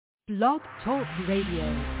Blog Talk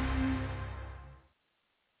Radio.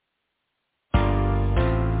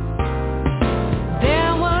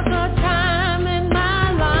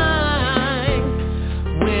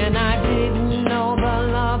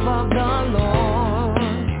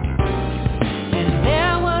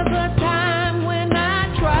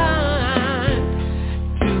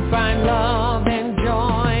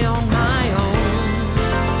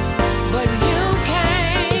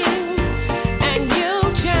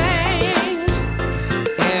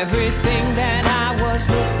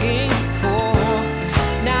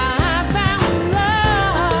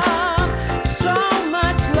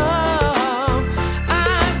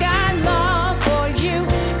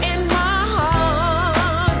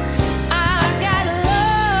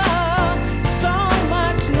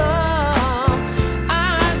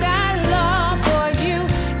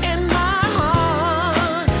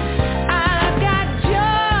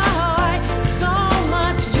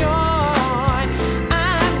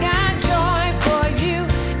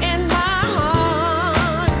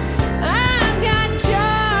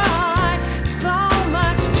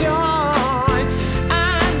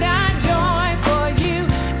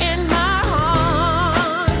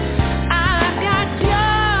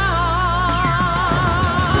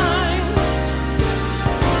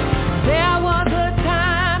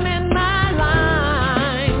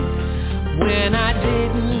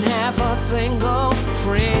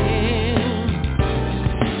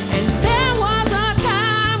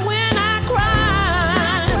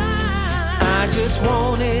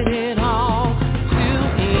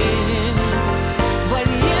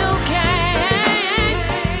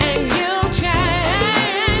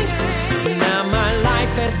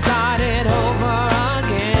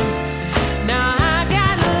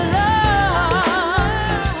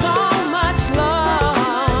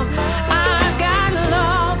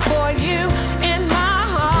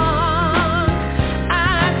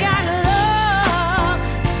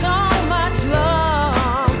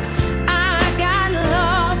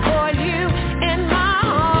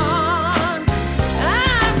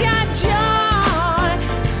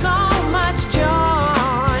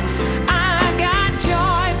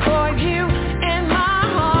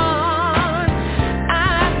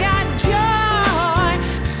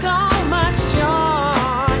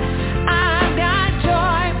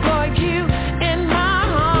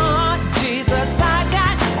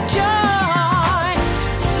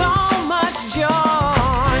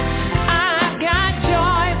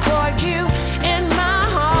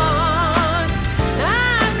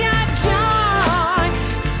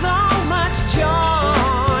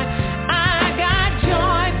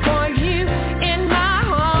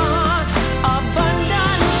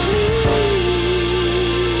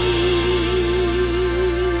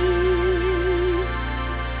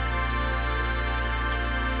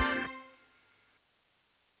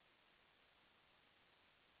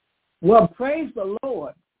 Well, praise the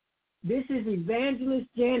Lord. This is Evangelist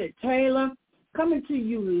Janet Taylor coming to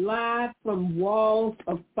you live from Walls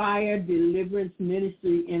of Fire Deliverance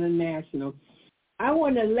Ministry International. I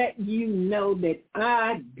want to let you know that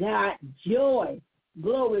I got joy.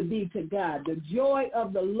 Glory be to God. The joy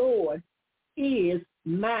of the Lord is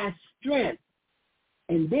my strength.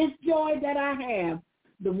 And this joy that I have,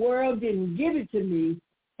 the world didn't give it to me,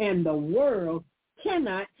 and the world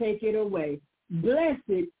cannot take it away.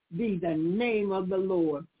 Blessed be the name of the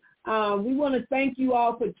Lord. We want to thank you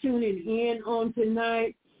all for tuning in on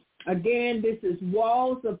tonight. Again, this is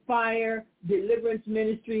Walls of Fire Deliverance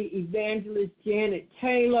Ministry, Evangelist Janet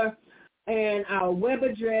Taylor, and our web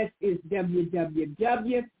address is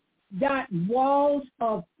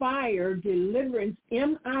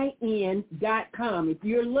www.wallsoffire.deliverance.com. If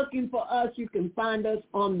you're looking for us, you can find us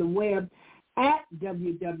on the web at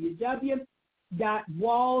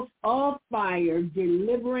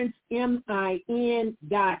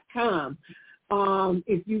www.wallsoffire.deliverance.com.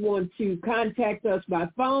 If you want to contact us by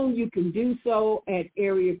phone, you can do so at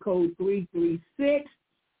area code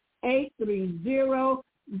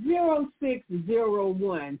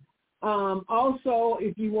 336-830-0601. Also,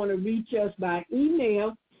 if you want to reach us by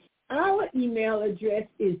email, our email address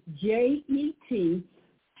is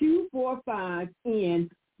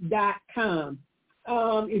jet245n.com.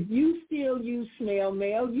 If you still use snail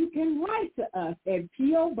mail, you can write to us at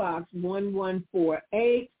P.O. Box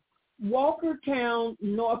 1148, Walkertown,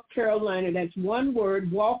 North Carolina. That's one word,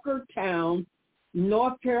 Walkertown,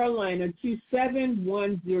 North Carolina,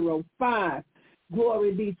 27105.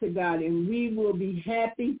 Glory be to God, and we will be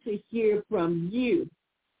happy to hear from you.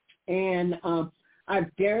 And I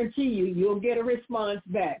guarantee you, you'll get a response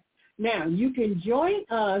back. Now, you can join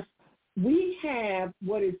us we have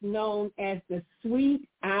what is known as the Sweet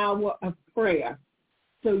Hour of Prayer.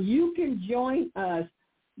 So you can join us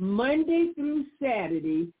Monday through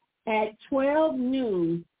Saturday at 12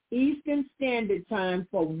 noon Eastern Standard Time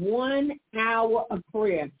for 1 hour of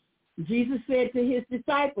prayer. Jesus said to his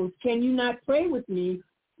disciples, can you not pray with me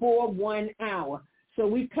for 1 hour? So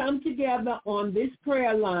we come together on this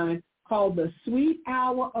prayer line called the Sweet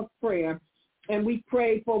Hour of Prayer, and we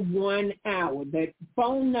pray for 1 hour. That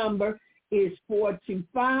phone number is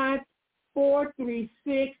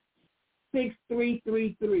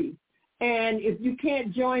 425-436-6333. And if you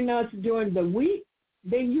can't join us during the week,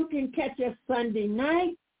 then you can catch us Sunday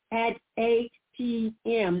night at 8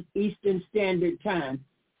 p.m. Eastern Standard Time.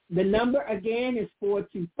 The number again is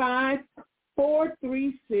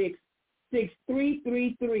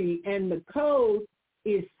 425-436-6333, and the code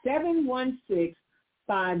is 716-5050.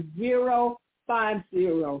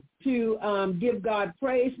 To give God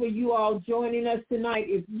praise for you all joining us tonight.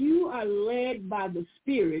 If you are led by the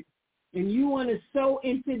Spirit and you want to sow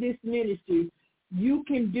into this ministry, you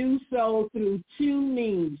can do so through two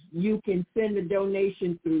means. You can send a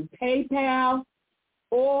donation through PayPal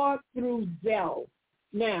or through Zelle.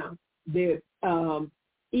 Now, the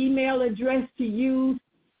email address to use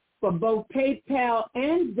for both PayPal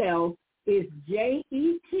and Zelle is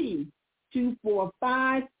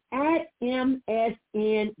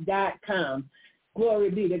jet245@msn.com. Glory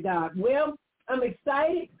be to God. Well, I'm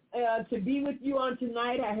excited to be with you on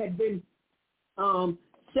tonight. I had been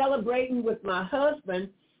celebrating with my husband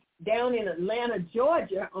down in Atlanta,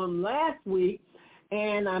 Georgia on last week,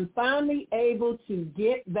 and I'm finally able to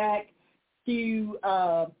get back to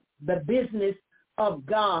the business of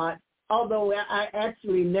God, although I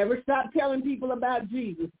actually never stopped telling people about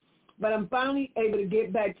Jesus. But I'm finally able to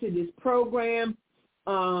get back to this program.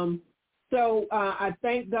 So I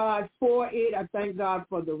thank God for it. I thank God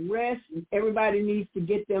for the rest. Everybody needs to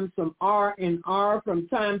get them some R&R from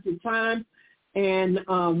time to time, and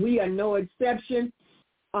we are no exception,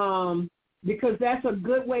 because that's a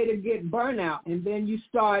good way to get burnout, and then you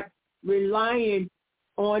start relying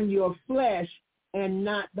on your flesh and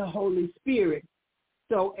not the Holy Spirit.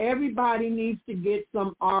 So everybody needs to get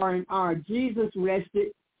some R&R. Jesus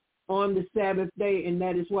rested on the Sabbath day, and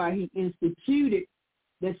that is why he instituted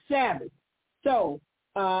the Sabbath. So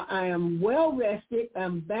I am well rested.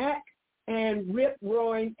 I'm back and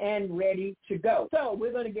rip-roaring and ready to go. So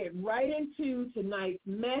we're going to get right into tonight's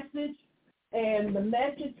message, and the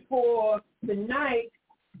message for tonight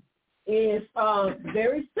is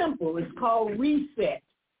very simple. It's called Reset,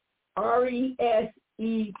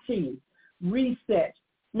 R-E-S-E-T, Reset.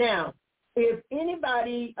 Now, if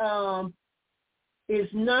anybody is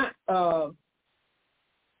not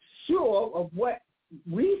sure of what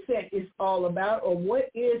reset is all about or what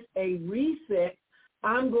is a reset,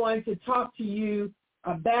 I'm going to talk to you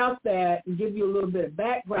about that and give you a little bit of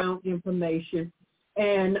background information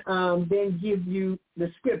and then give you the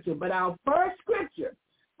scripture. But our first scripture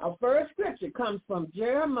comes from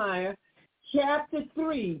Jeremiah chapter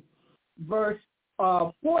 3, verse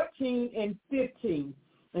 14 and 15.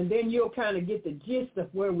 And then you'll kind of get the gist of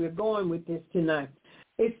where we're going with this tonight.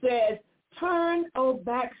 It says, "Turn, O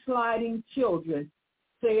backsliding children,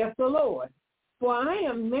 saith the Lord, for I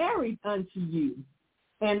am married unto you,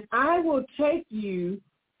 and I will take you,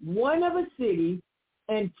 one of a city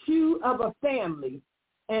and two of a family,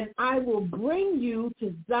 and I will bring you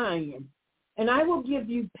to Zion, and I will give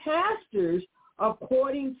you pastors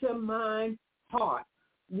according to mine heart,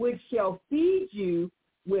 which shall feed you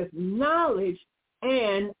with knowledge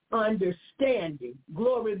and understanding."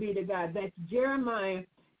 Glory be to God. That's Jeremiah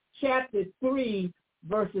chapter 3,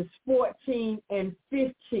 verses 14 and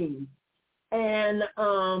 15. And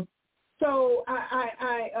so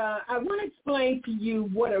I want to explain to you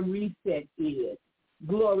what a reset is.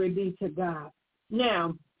 Glory be to God.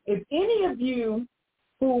 Now, if any of you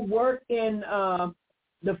who work in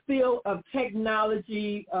the field of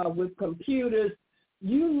technology with computers,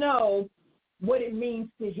 you know what it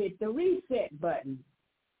means to hit the reset button.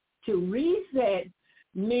 To reset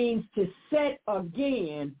means to set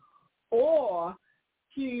again or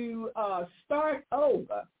to start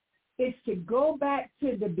over. It's to go back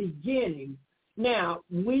to the beginning. Now,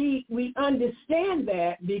 we understand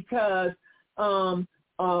that because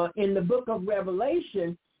in the book of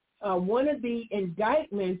Revelation, one of the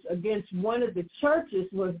indictments against one of the churches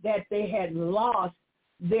was that they had lost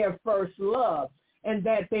their first love and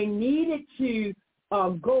that they needed to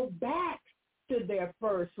go back to their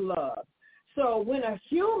first love. So when a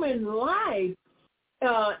human life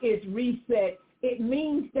is reset, it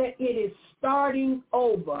means that it is starting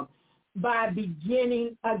over by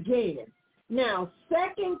beginning again. Now,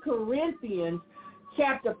 2 Corinthians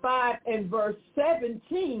chapter 5 and verse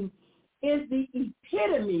 17 is the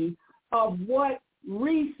epitome of what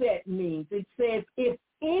reset means. It says, if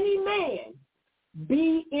any man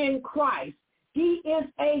be in Christ, he is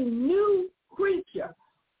a new creature.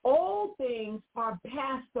 All things are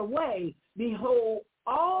passed away. Behold,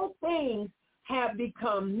 all things have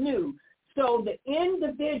become new. So the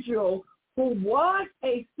individual who was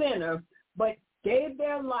a sinner but gave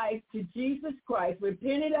their life to Jesus Christ,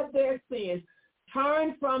 repented of their sins,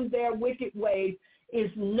 turned from their wicked ways, is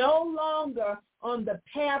no longer on the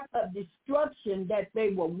path of destruction that they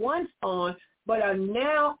were once on, but are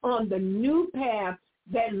now on the new path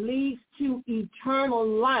that leads to eternal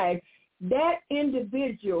life. That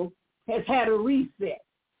individual has had a reset.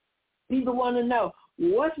 People want to know,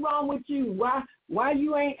 what's wrong with you? Why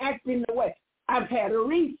you ain't acting the way? I've had a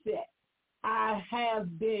reset. I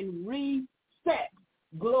have been reset.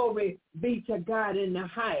 Glory be to God in the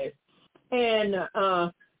highest. And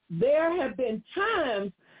there have been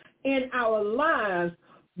times in our lives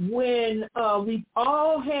when we've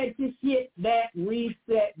all had to hit that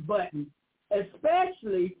reset button,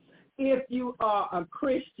 especially if you are a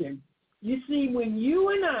Christian. You see, when you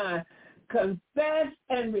and I confessed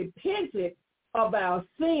and repented of our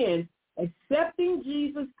sins, accepting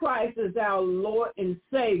Jesus Christ as our Lord and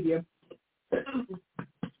Savior,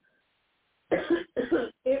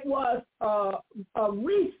 it was a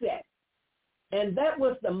reset. And that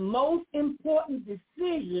was the most important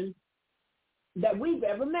decision that we've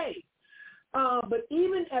ever made. But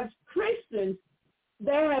even as Christians,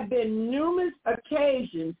 there have been numerous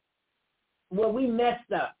occasions where we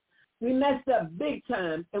messed up. We messed up big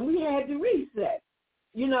time, and we had to reset.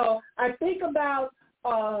 You know, I think about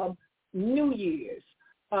New Year's.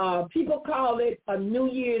 People call it a New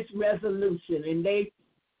Year's resolution, and they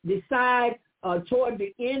decide toward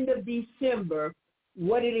the end of December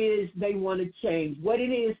what it is they want to change, what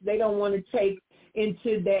it is they don't want to take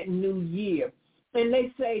into that new year. And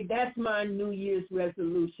they say, that's my New Year's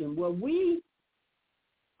resolution. Well, we,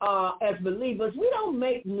 as believers, we don't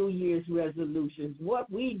make New Year's resolutions. What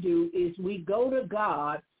we do is we go to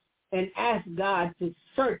God and ask God to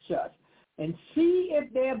search us and see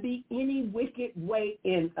if there be any wicked way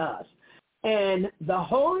in us. And the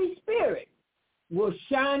Holy Spirit will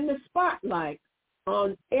shine the spotlight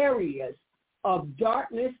on areas of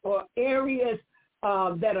darkness or areas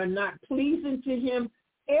that are not pleasing to him,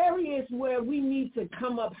 areas where we need to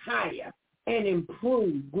come up higher and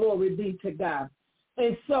improve. Glory be to God.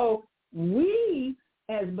 And so we,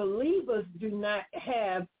 as believers, do not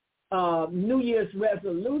have New Year's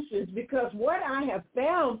resolutions, because what I have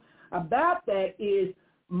found about that is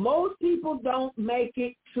most people don't make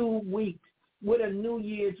it 2 weeks with a New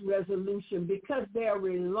Year's resolution because they're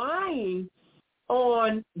relying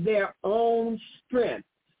on their own strength.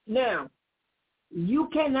 Now, you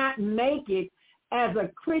cannot make it as a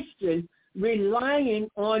Christian relying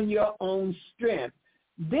on your own strength.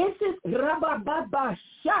 This is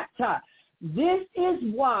Rabababashata. This is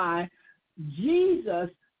why Jesus,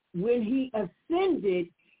 when he ascended,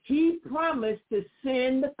 he promised to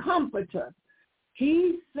send the Comforter.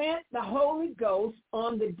 He sent the Holy Ghost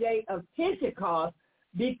on the day of Pentecost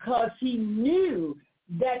because he knew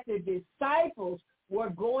that the disciples were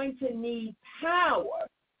going to need power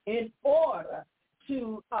in order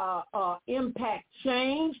to impact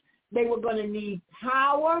change. They were going to need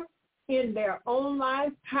power in their own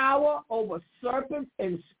life, power over serpents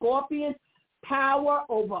and scorpions, power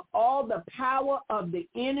over all the power of the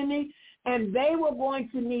enemy, and they were going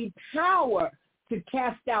to need power to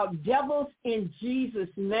cast out devils in Jesus'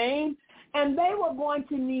 name, and they were going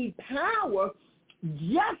to need power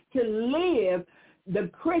just to live the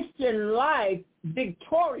Christian life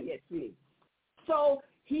victoriously. So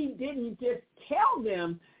he didn't just tell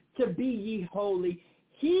them to be ye holy.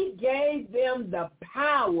 He gave them the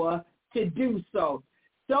power to do so.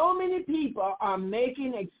 So many people are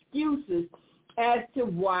making excuses as to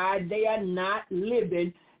why they are not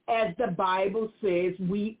living as the Bible says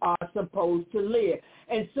we are supposed to live.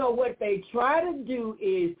 And so what they try to do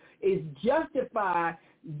is justify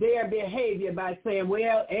their behavior by saying,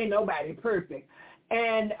 well, ain't nobody perfect.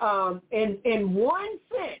 And in one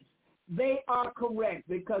sense, they are correct,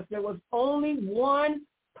 because there was only one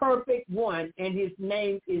perfect one, and his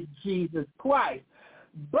name is Jesus Christ.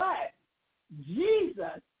 But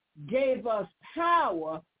Jesus gave us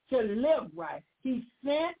power to live right. He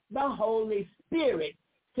sent the Holy Spirit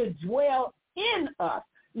to dwell in us.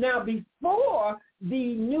 Now, before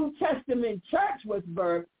the New Testament church was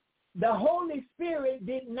birthed, the Holy Spirit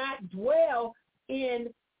did not dwell in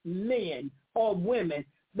men or women.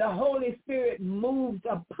 The Holy Spirit moved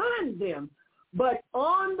upon them But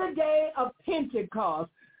on the day of Pentecost,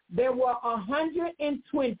 there were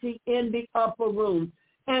 120 in the upper room.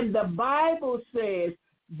 And the Bible says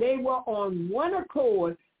they were on one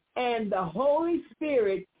accord, and the Holy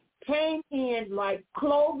Spirit came in like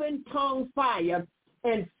cloven tongue fire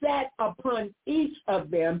and sat upon each of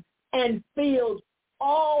them and filled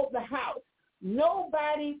all the house.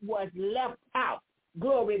 Nobody was left out.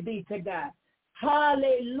 Glory be to God.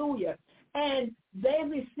 Hallelujah. And they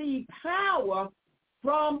received power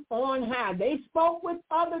from on high. They spoke with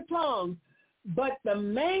other tongues, but the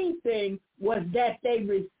main thing was that they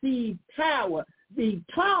received power. The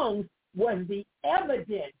tongues was the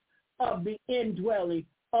evidence of the indwelling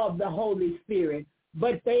of the Holy Spirit,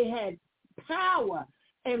 but they had power.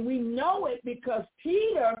 And we know it because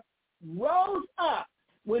Peter rose up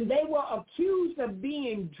when they were accused of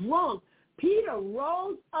being drunk. Peter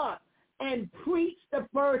rose up and preached the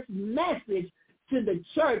first message to the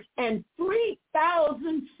church, and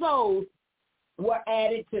 3,000 souls were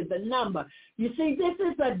added to the number. You see, this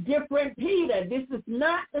is a different Peter. This is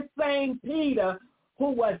not the same Peter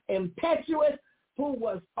who was impetuous, who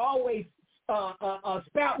was always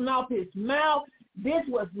spouting off his mouth. This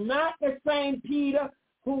was not the same Peter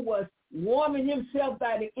who was warming himself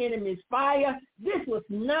by the enemy's fire. This was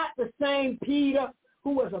not the same Peter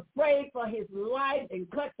who was afraid for his life and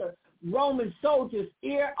cut the Roman soldier's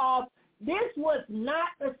ear off. This was not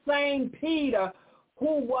the same Peter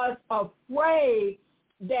who was afraid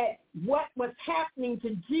that what was happening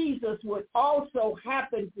to Jesus would also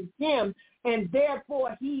happen to him, and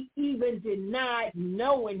therefore he even denied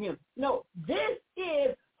knowing him. No, this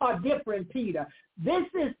is a different Peter. This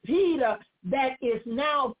is Peter that is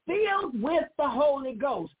now filled with the Holy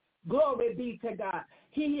Ghost. Glory be to God.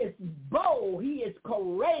 He is bold, he is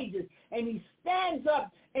courageous, and he stands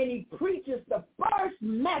up and he preaches the first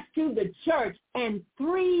message to the church, and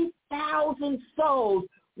 3,000 souls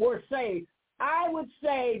were saved. I would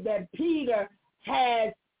say that Peter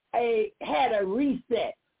had a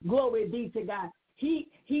reset. Glory be to God.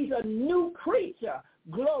 He's a new creature.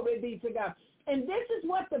 Glory be to God. And this is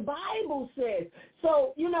what the Bible says.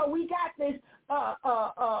 So, we got this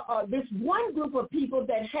this one group of people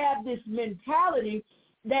that have this mentality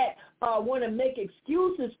that want to make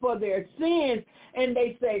excuses for their sins, and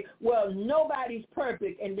they say, well, nobody's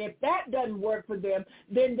perfect. And if that doesn't work for them,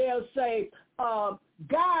 then they'll say,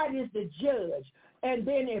 God is the judge. And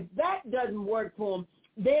then if that doesn't work for them,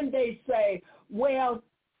 then they say, well,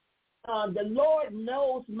 the Lord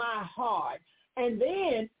knows my heart. And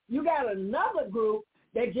then you got another group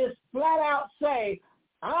that just flat out say,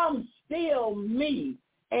 I'm still me.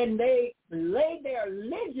 And they lay their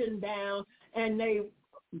religion down and they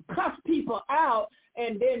cuss people out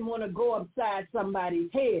and then want to go upside somebody's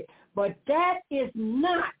head. But that is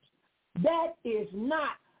not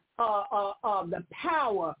the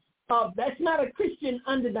power of, that's not a Christian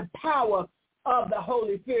under the power of the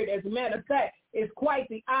Holy Spirit. As a matter of fact, it's quite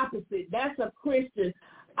the opposite. That's a Christian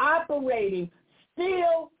operating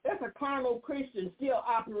still, that's a carnal Christian still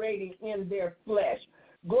operating in their flesh.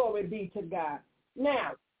 Glory be to God.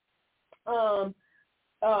 Now,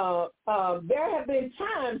 there have been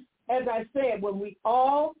times, as I said, when we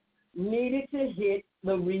all needed to hit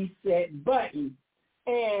the reset button.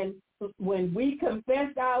 And when we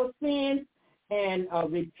confessed our sins and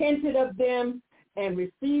repented of them and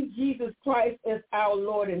received Jesus Christ as our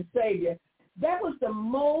Lord and Savior, that was the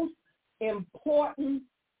most important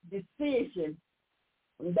decision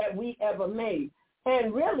that we ever made.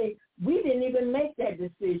 And really, we didn't even make that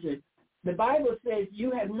decision. The Bible says,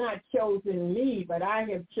 you have not chosen me, but I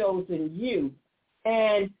have chosen you.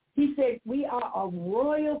 And he said, we are a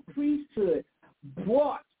royal priesthood,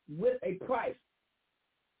 bought with a price,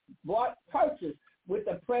 purchased with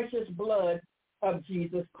the precious blood of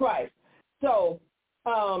Jesus Christ. So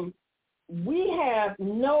we have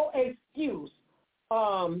no excuse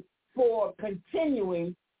for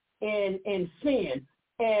continuing in sin.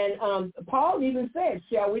 And Paul even said,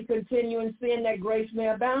 shall we continue in sin that grace may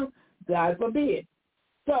abound? God forbid.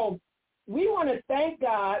 So we want to thank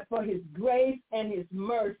God for his grace and his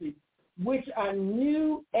mercy, which are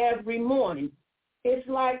new every morning. It's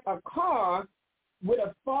like a car with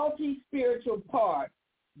a faulty spiritual part.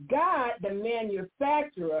 God, the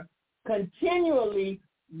manufacturer, continually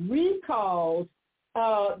recalls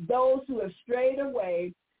those who have strayed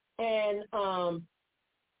away, and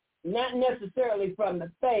not necessarily from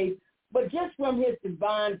the faith, but just from his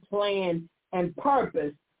divine plan and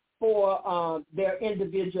purpose for their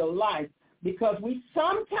individual life. Because we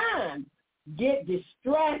sometimes get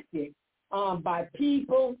distracted by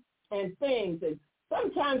people and things, and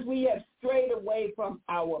sometimes we have strayed away from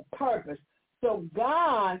our purpose. So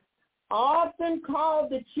God often called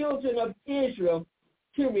the children of Israel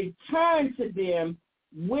to return to them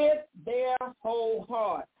with their whole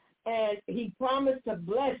heart. And he promised to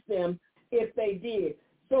bless them if they did.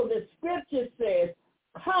 So the scripture says,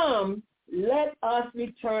 come, let us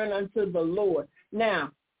return unto the Lord.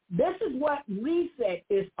 Now, this is what reset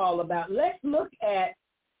is all about. Let's look at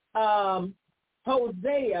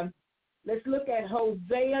Hosea. Let's look at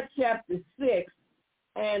Hosea chapter 6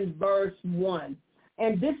 and verse 1.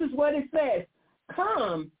 And this is what it says.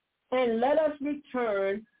 Come and let us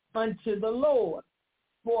return unto the Lord,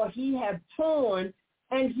 for he hath torn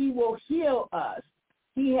and he will heal us.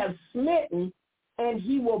 He hath smitten and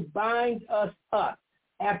he will bind us up.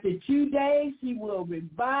 After 2 days he will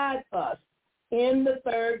revive us. In the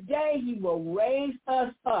third day he will raise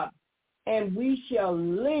us up, and we shall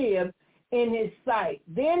live in his sight.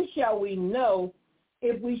 Then shall we know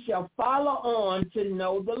if we shall follow on to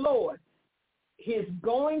know the Lord. His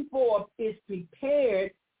going forth is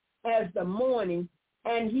prepared as the morning,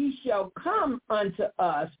 and he shall come unto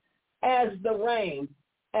us as the rain,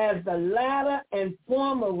 as the latter and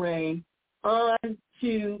former rain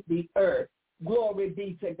unto the earth. Glory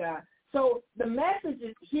be to God. So the message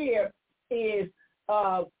here is,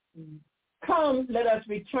 come, let us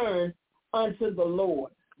return unto the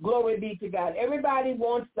Lord. Glory be to God. Everybody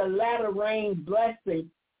wants the latter rain blessing,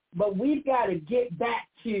 but we've got to get back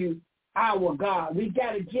to our God. We've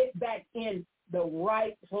got to get back in the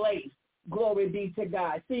right place. Glory be to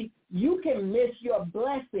God. See, you can miss your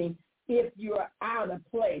blessing if you're out of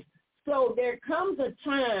place. So there comes a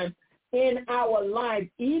time in our life,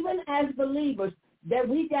 even as believers, that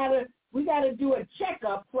we gotta do a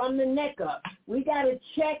checkup from the neck up. We gotta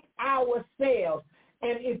check ourselves.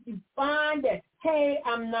 And if you find that, hey,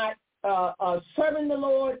 I'm not serving the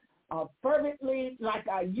Lord fervently like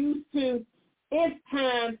I used to, it's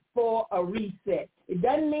time for a reset. It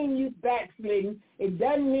doesn't mean you backslidden. It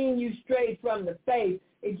doesn't mean you strayed from the faith.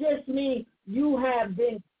 It just means you have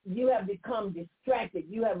become distracted.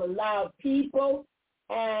 You have allowed people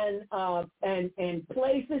and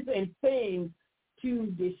places and things to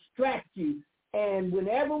distract you. And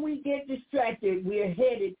whenever we get distracted, we're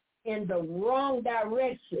headed in the wrong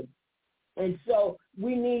direction. And so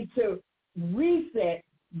we need to reset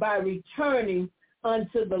by returning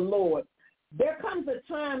unto the Lord. There comes a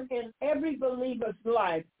time in every believer's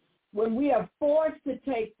life when we are forced to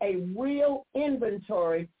take a real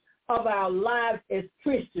inventory of our lives as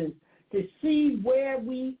Christians to see where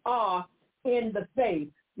we are in the faith.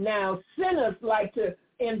 Now, sinners like to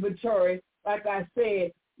inventory, like I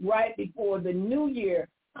said, right before the new year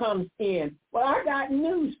comes in. Well, I got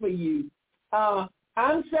news for you.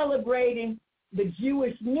 I'm celebrating the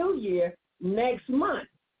Jewish New Year next month,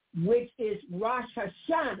 which is Rosh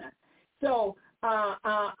Hashanah. So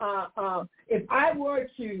if I were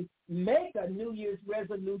to make a New Year's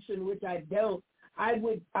resolution, which I don't, it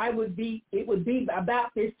would be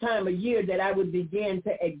about this time of year that I would begin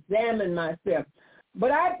to examine myself.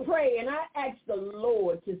 But I pray and I ask the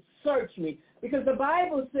Lord to search me, because the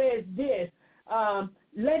Bible says this,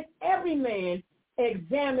 let every man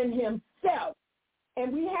examine himself.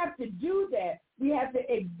 And we have to do that. We have to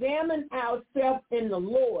examine ourselves in the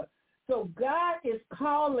Lord. So God is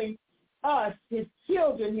calling us, his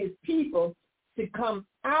children, his people, to come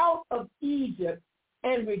out of Egypt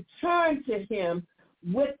and return to him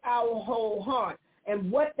with our whole heart. And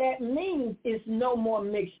what that means is no more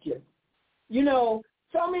mixture. You know,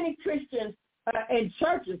 so many Christians and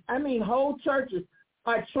churches, whole churches,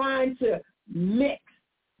 are trying to mix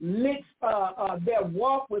their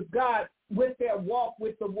walk with God with their walk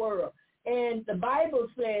with the world. And the Bible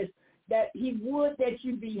says that he would that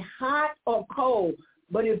you be hot or cold,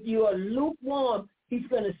 but if you are lukewarm, he's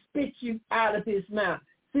going to spit you out of his mouth.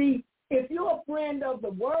 See, if you're a friend of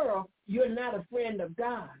the world, you're not a friend of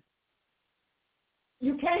God.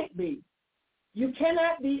 You can't be. You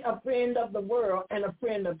cannot be a friend of the world and a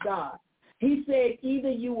friend of God. He said either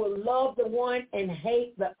you will love the one and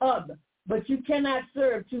hate the other, but you cannot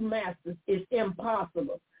serve two masters. It's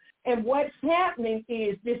impossible. And what's happening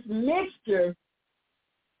is this mixture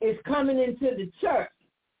is coming into the church.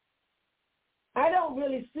 I don't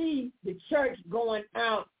really see the church going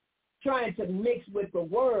out trying to mix with the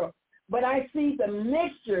world, but I see the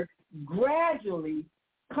mixture gradually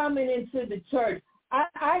coming into the church.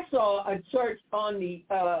 I saw a church on the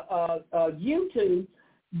YouTube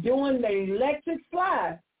doing the electric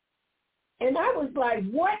slide, and I was like,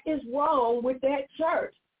 what is wrong with that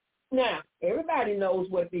church? Now, everybody knows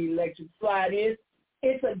what the electric slide is.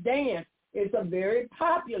 It's a dance. It's a very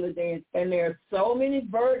popular dance, and there are so many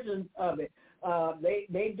versions of it.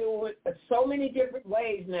 They do it so many different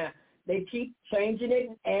ways now. they keep changing it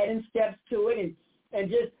and adding steps to it and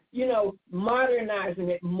just, modernizing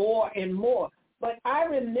it more and more. But I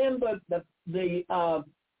remember the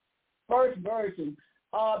first version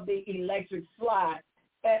of the electric slide,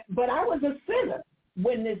 but I was a sinner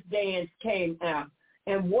when this dance came out.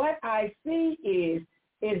 And what I see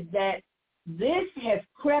is that this has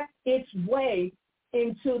crept its way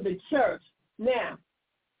into the church. Now,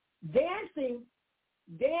 dancing,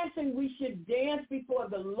 we should dance before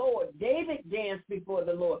the Lord. David danced before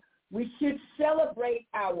the Lord. We should celebrate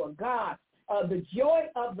our God. The joy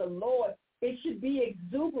of the Lord, it should be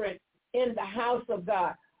exuberant in the house of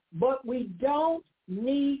God. But we don't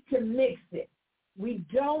need to mix it. We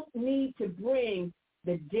don't need to bring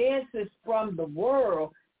the dances from the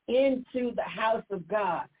world into the house of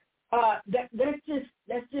God. That's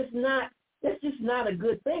just not a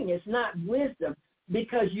good thing. It's not wisdom,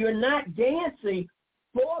 because you're not dancing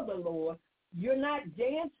for the Lord. You're not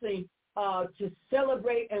dancing to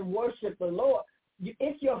celebrate and worship the Lord.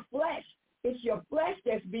 It's your flesh. It's your flesh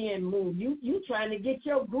that's being moved. You trying to get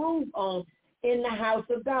your groove on in the house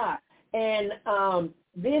of God. And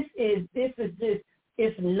this is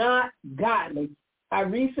it's not godly. I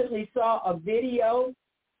recently saw a video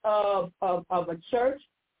of a church.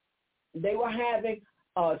 They were having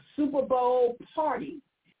a Super Bowl party,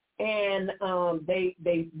 and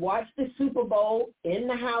they watched the Super Bowl in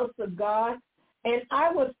the house of God. And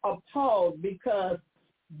I was appalled because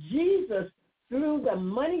Jesus, threw the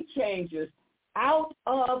money changers out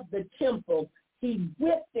of the temple. He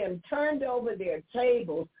whipped them, turned over their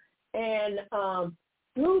tables, and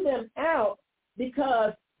threw them out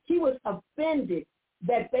because he was offended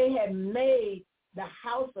that they had made the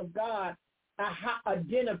house of God a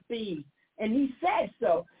den of thieves. And he said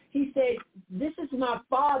so. He said, this is my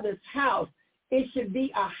Father's house. It should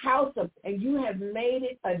be a house of, and you have made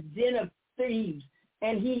it a den of thieves.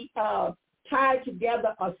 And he tied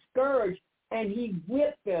together a scourge, and he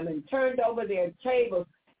whipped them and turned over their tables.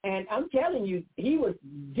 And I'm telling you, he was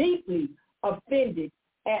deeply offended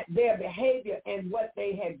at their behavior and what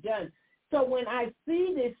they had done. So when I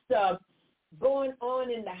see this stuff going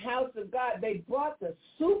on in the house of God, they brought the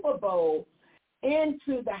Super Bowl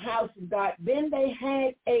into the house of God. Then they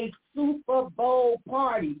had a Super Bowl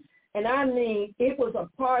party. And I mean, it was a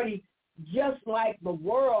party just like the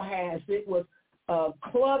world has. It was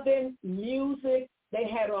clubbing, music. They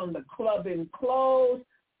had on the clubbing clothes.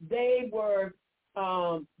 They were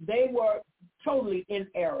totally in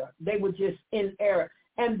error. They were just in error.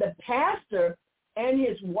 And the pastor and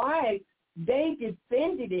his wife, they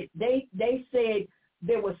defended it. They said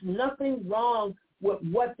there was nothing wrong with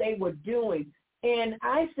what they were doing. And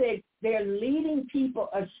I said, they're leading people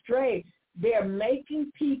astray. They're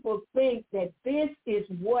making people think that this is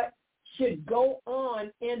what should go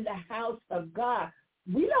on in the house of God.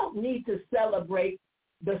 We don't need to celebrate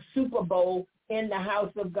the Super Bowl in the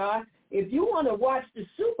house of God. If you want to watch the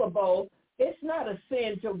Super Bowl, it's not a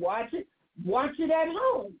sin to watch it. Watch it at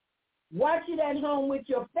home. Watch it at home with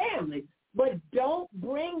your family. But don't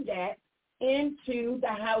bring that into the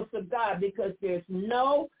house of God, because there's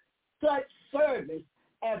no such service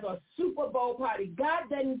as a Super Bowl party. God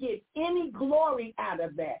doesn't get any glory out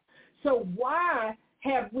of that. So why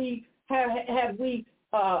have we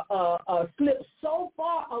slipped so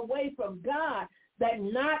far away from God that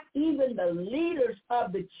not even the leaders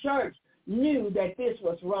of the church knew that this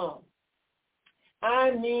was wrong?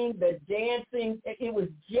 I mean, the dancing, it was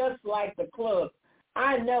just like the club.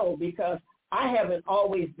 I know, because I haven't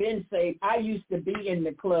always been saved. I used to be in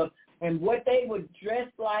the club, and what they would dress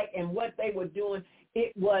like and what they were doing,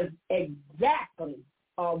 it was exactly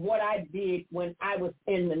what I did when I was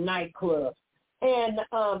in the nightclub. And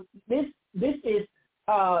this is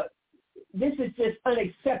just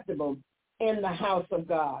unacceptable in the house of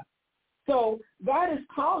God. So God is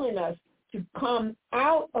calling us to come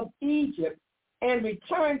out of Egypt and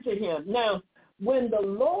return to him. Now, when the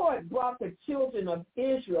Lord brought the children of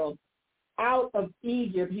Israel out of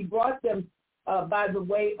Egypt, he brought them by the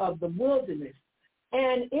way of the wilderness.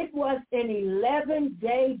 And it was an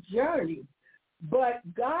 11-day journey, but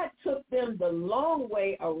God took them the long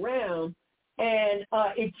way around, and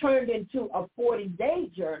it turned into a 40-day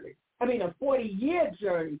journey. I mean, a 40-year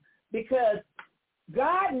journey, because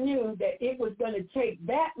God knew that it was going to take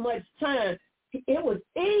that much time. It was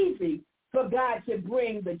easy for God to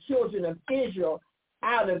bring the children of Israel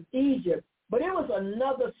out of Egypt, but it was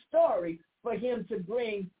another story for him to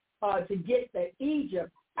bring, to get the Egypt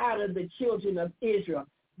out of the children of Israel.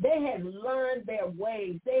 They had learned their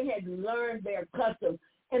ways. They had learned their customs.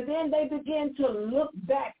 And then they began to look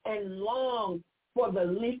back and long for the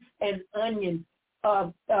leeks and onions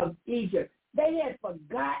of Egypt. They had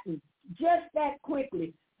forgotten just that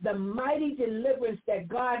quickly, the mighty deliverance that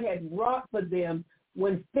God had wrought for them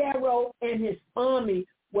when Pharaoh and his army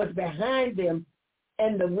was behind them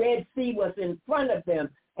and the Red Sea was in front of them,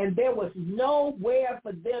 and there was nowhere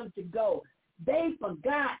for them to go. They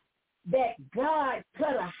forgot that God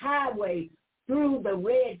cut a highway through the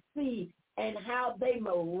Red Sea and how they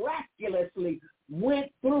miraculously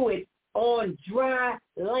went through it on dry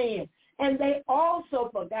land. And they also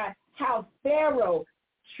forgot how Pharaoh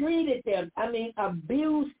treated them,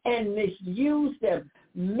 abused and misused them,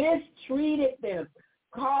 mistreated them,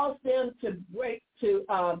 caused them to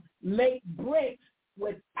make bricks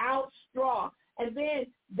without straw. And then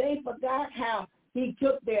they forgot how he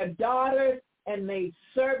took their daughters and made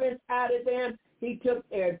servants out of them. He took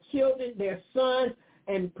their children, their sons,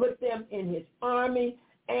 and put them in his army.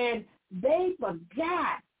 And they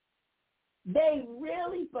forgot. They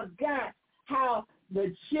really forgot how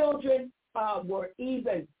the children were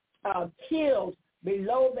even killed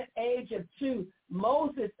below the age of 2.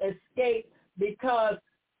 Moses escaped because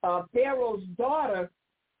Pharaoh's daughter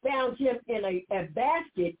found him in a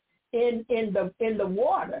basket in the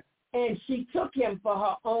water, and she took him for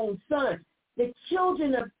her own son. The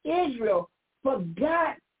children of Israel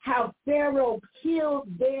forgot how Pharaoh killed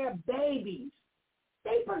their babies.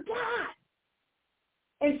 They forgot.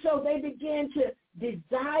 And so they began to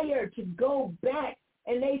desire to go back,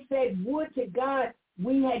 and they said, would to God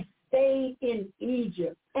we had stayed in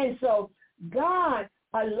Egypt. And so God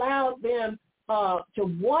allowed them to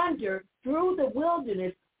wander through the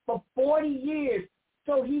wilderness for 40 years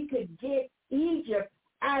so he could get Egypt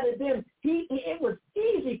out of them. It was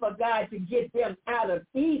easy for God to get them out of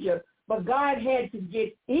Egypt, but God had to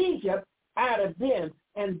get Egypt out of them,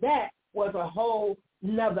 and that was a whole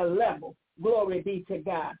nother level. Glory be to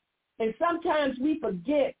God. And sometimes we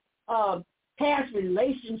forget past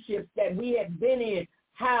relationships that we have been in,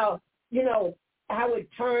 how it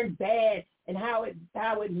turned bad and how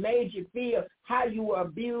it made you feel, how you were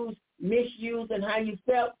abused, misused, and how you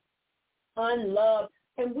felt unloved.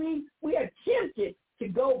 And we are tempted to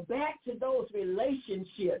go back to those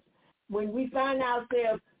relationships when we find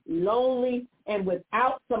ourselves lonely and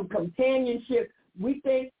without some companionship. We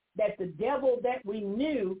think that the devil that we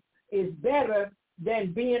knew is better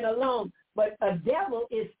than being alone. But a devil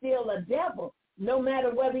is still a devil, no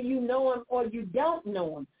matter whether you know him or you don't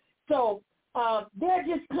know him. So there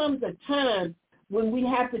just comes a time when we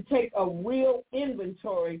have to take a real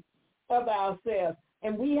inventory of ourselves.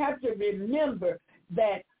 And we have to remember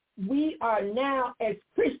that we are now as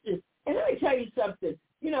Christians. And let me tell you something.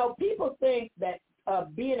 People think that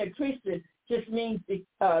being a Christian just means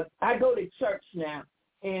I go to church now,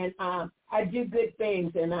 and I do good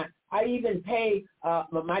things, and I even pay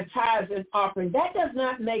my tithes and offering. That does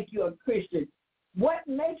not make you a Christian. What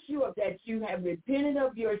makes you that you have repented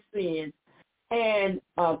of your sins and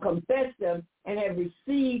confessed them and have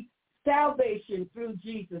received salvation through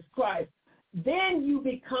Jesus Christ. Then you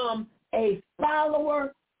become a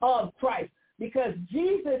follower of Christ, because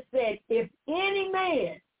Jesus said, if any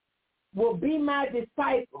man will be my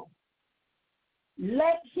disciple,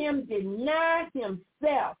 let him deny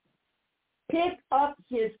himself, pick up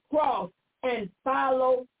his cross, and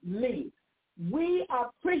follow me. We are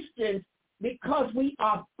Christians because we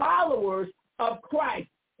are followers of Christ.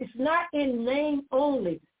 It's not in name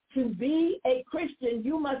only. To be a Christian,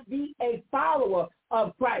 you must be a follower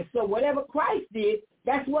of Christ. So whatever Christ did,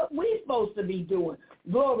 that's what we're supposed to be doing.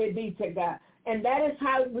 Glory be to God. And that is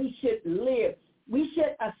how we should live. We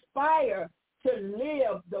should aspire to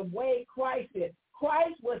live the way Christ is.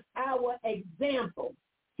 Christ was our example.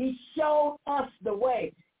 He showed us the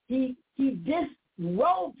way. He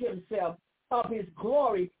disrobed himself of his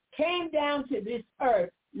glory, came down to this earth,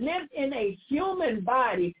 lived in a human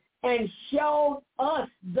body, and showed us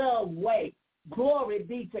the way. Glory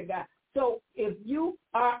be to God. So if you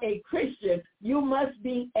are a Christian, you must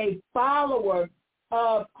be a follower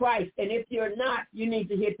of Christ. And if you're not, you need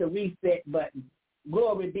to hit the reset button.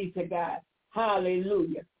 Glory be to God.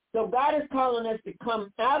 Hallelujah. So God is calling us to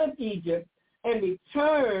come out of Egypt and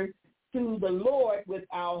return to the Lord with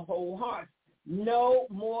our whole heart. No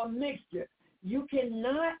more mixture. You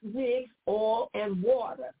cannot mix oil and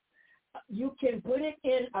water. You can put it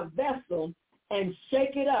in a vessel and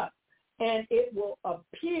shake it up, and it will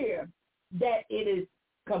appear that it is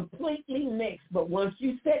completely mixed. But once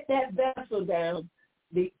you set that vessel down,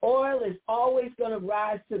 the oil is always going to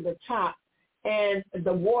rise to the top, and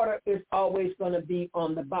the water is always going to be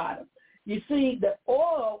on the bottom. You see, the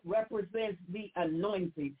oil represents the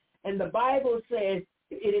anointing, and the Bible says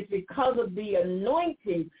it is because of the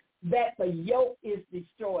anointing that the yoke is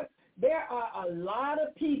destroyed. There are a lot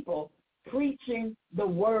of people preaching the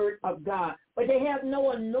word of God, but they have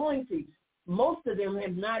no anointing. Most of them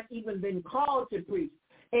have not even been called to preach.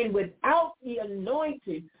 And without the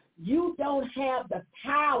anointing, you don't have the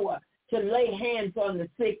power to lay hands on the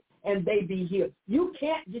sick and they be healed. You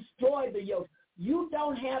can't destroy the yoke. You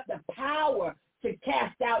don't have the power to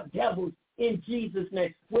cast out devils in Jesus'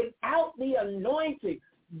 name. Without the anointing,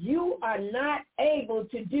 you are not able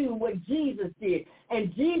to do what Jesus did.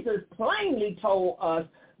 And Jesus plainly told us,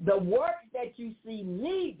 the works that you see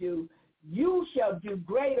me do, you shall do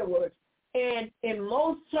greater works. And in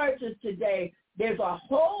most churches today, there's a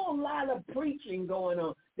whole lot of preaching going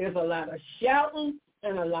on. There's a lot of shouting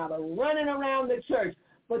and a lot of running around the church,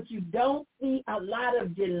 but you don't see a lot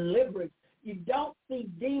of deliverance. You don't see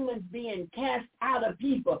demons being cast out of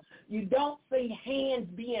people. You don't see hands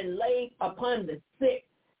being laid upon the sick.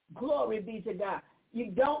 Glory be to God. You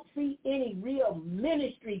don't see any real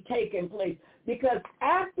ministry taking place, because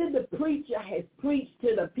after the preacher has preached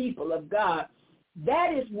to the people of God,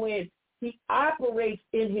 that is when he operates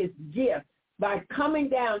in his gift by coming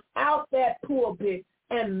down out that pulpit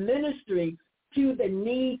and ministering to the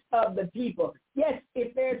needs of the people. Yes,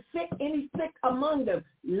 if there's sick, any sick among them,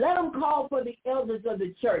 let them call for the elders of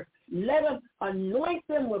the church. Let them anoint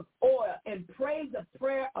them with oil and pray the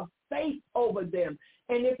prayer of faith over them.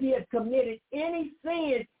 And if he has committed any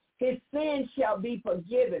sin, his sin shall be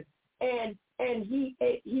forgiven, and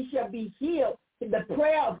he shall be healed. The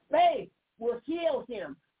prayer of faith will heal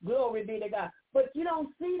him. Glory be to God. But you don't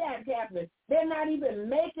see that happening. They're not even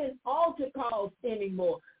making altar calls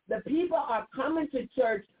anymore. The people are coming to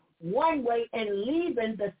church one way and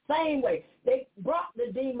leaving the same way. They brought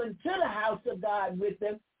the demon to the house of God with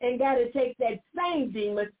them and got to take that same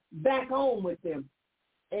demon back home with them.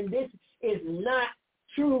 And this is not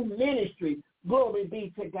true ministry. Glory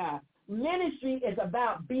be to God. Ministry is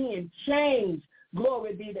about being changed.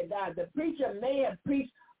 Glory be to God. The preacher may have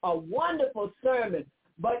preached a wonderful sermon,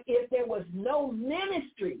 but if there was no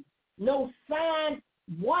ministry, no signs,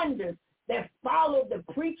 wonders that followed the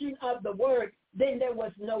preaching of the word, then there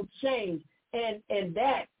was no change. And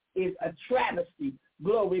that is a travesty.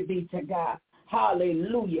 Glory be to God.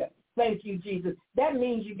 Hallelujah. Thank you, Jesus. That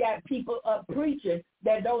means you got people up preaching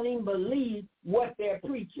that don't even believe what they're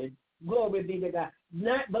preaching. Glory be to God.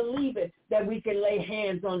 Not believing that we can lay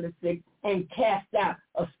hands on the sick and cast out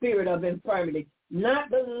a spirit of infirmity. Not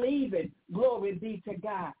believing, glory be to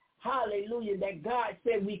God, hallelujah, that God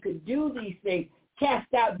said we could do these things,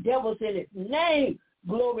 cast out devils in his name.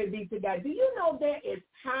 Glory be to God. Do you know there is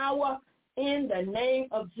power in the name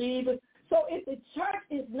of Jesus? So if the church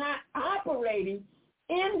is not operating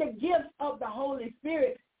in the gifts of the Holy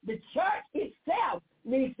Spirit, the church itself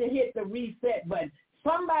needs to hit the reset button.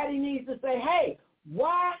 Somebody needs to say, hey,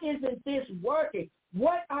 why isn't this working?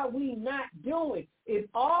 What are we not doing? If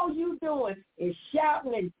all you doing is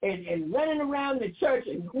shouting and running around the church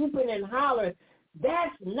and whooping and hollering,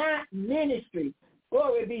 that's not ministry.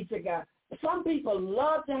 Glory be to God. Some people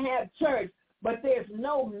love to have church, but there's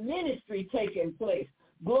no ministry taking place.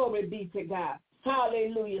 Glory be to God.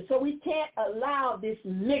 Hallelujah. So we can't allow this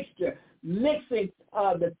mixture, mixing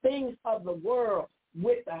the things of the world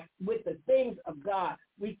with the things of God.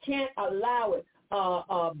 We can't allow it.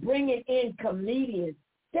 Bringing in comedians.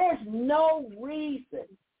 There's no reason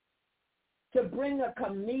to bring a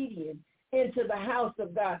comedian into the house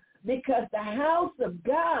of God, because the house of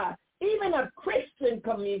God, even a Christian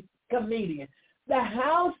comedian, the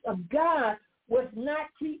house of God was not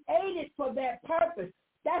created for that purpose.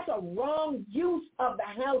 That's a wrong use of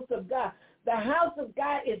the house of God. The house of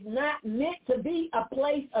God is not meant to be a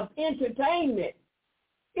place of entertainment.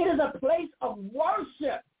 It is a place of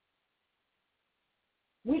worship.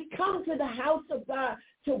 We come to the house of God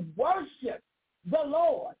to worship the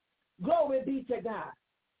Lord. Glory be to God.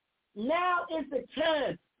 Now is the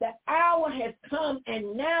time. The hour has come,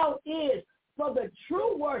 and now is for the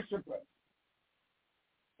true worshipers.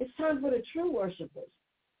 It's time for the true worshipers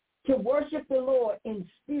to worship the Lord in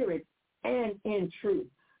spirit and in truth.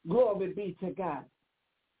 Glory be to God.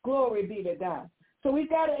 Glory be to God. So we've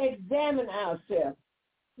got to examine ourselves.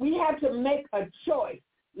 We have to make a choice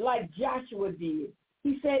like Joshua did.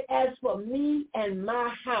 He said, as for me and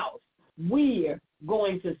my house, we're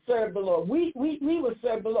going to serve the Lord. We will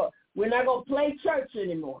serve the Lord. We're not going to play church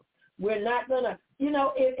anymore. We're not going to,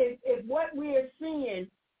 if what we're seeing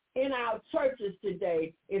in our churches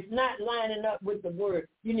today is not lining up with the word,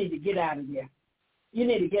 you need to get out of there. You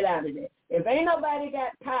need to get out of there. If ain't nobody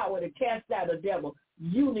got power to cast out a devil,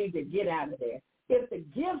 you need to get out of there. If the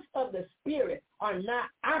gifts of the Spirit are not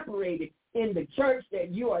operating in the church that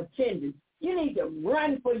you are attending, you need to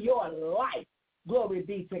run for your life. Glory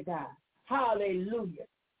be to God. Hallelujah.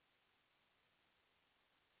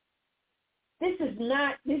 This is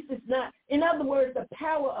not, in other words, the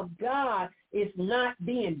power of God is not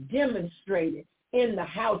being demonstrated in the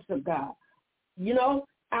house of God. You know,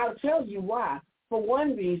 I'll tell you why. For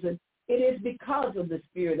one reason, it is because of the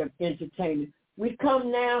spirit of entertainment. We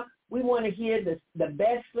come now, we want to hear the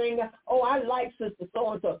best singer. Oh, I like Sister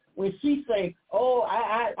so-and-so. When she sings, oh,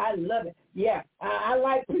 I love it. Yeah, I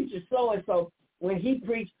like preacher so-and-so. When he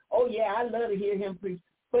preached, oh, yeah, I love to hear him preach.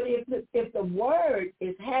 But if the word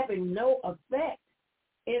is having no effect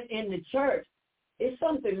in the church, it's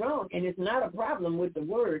something wrong. And it's not a problem with the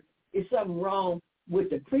word. It's something wrong with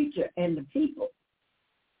the preacher and the people.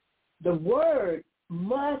 The word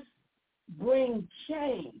must bring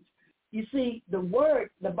change. You see, the word,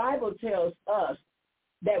 the Bible tells us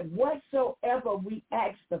that whatsoever we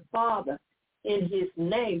ask the Father in his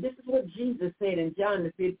name, this is what Jesus said in John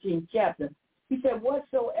the 15th chapter. He said,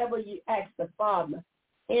 whatsoever you ask the Father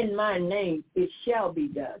in my name, it shall be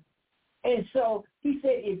done. And so he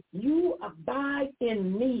said, if you abide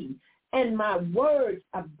in me and my words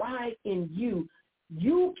abide in you,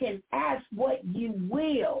 you can ask what you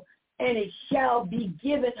will, and it shall be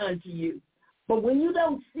given unto you. But when you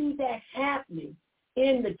don't see that happening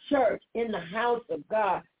in the church, in the house of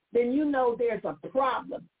God, then you know there's a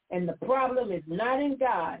problem. And the problem is not in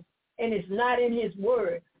God, and it's not in his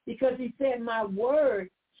word, because he said, my word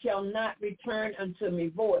shall not return unto me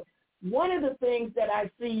void. One of the things that I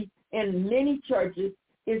see in many churches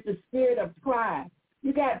is the spirit of pride.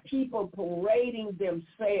 You got people parading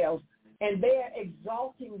themselves, and they're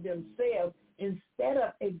exalting themselves instead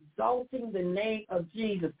of exalting the name of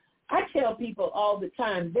Jesus. I tell people all the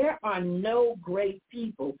time, there are no great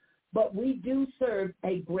people, but we do serve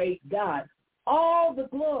a great God. All the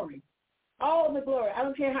glory, all the glory. I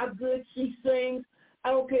don't care how good she sings.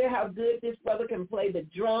 I don't care how good this brother can play the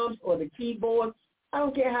drums or the keyboard. I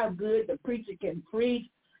don't care how good the preacher can preach.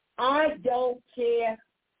 I don't care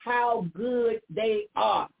how good they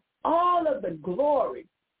are. All of the glory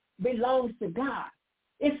belongs to God.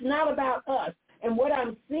 It's not about us. And what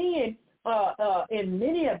I'm seeing in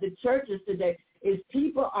many of the churches today is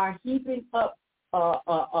people are heaping up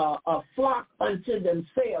a flock unto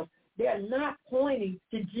themselves. They're not pointing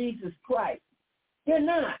to Jesus Christ. They're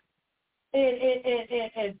not.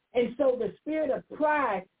 And so the spirit of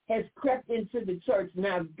pride has crept into the church.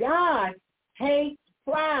 Now, God hates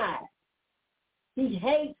pride. He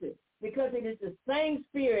hates it because it is the same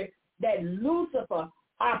spirit that Lucifer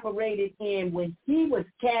operated in when he was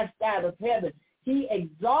cast out of heaven. He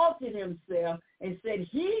exalted himself and said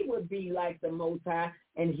he would be like the Most High,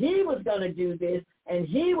 and he was going to do this, and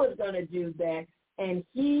he was going to do that, and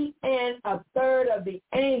he and a third of the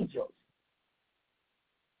angels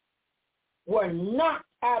were knocked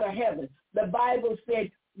out of heaven. The Bible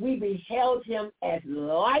said we beheld him as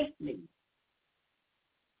lightning.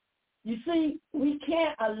 You see, we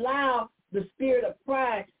can't allow the spirit of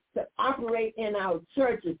pride to operate in our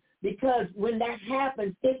churches, because when that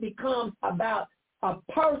happens, it becomes about a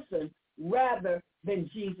person rather than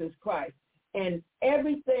Jesus Christ. And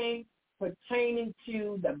everything pertaining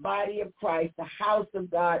to the body of Christ, the house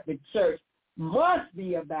of God, the church, must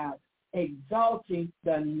be about exalting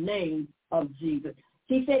the name of Jesus.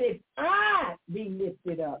 He said, if I be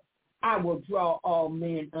lifted up, I will draw all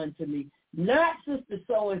men unto me. Not sister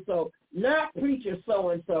so-and-so, not preacher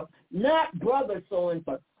so-and-so, not brother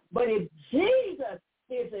so-and-so. But if Jesus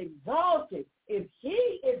is exalted, if he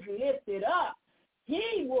is lifted up,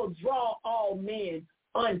 he will draw all men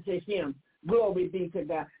unto him. Glory be to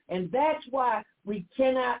God. And that's why we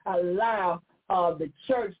cannot allow the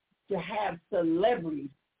church to have celebrities.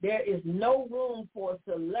 There is no room for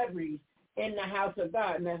celebrities in the house of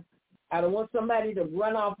God. Now, I don't want somebody to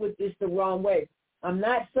run off with this the wrong way. I'm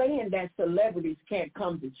not saying that celebrities can't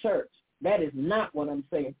come to church. That is not what I'm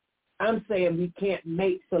saying. I'm saying we can't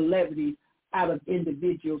make celebrities out of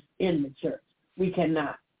individuals in the church. We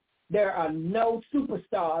cannot. There are no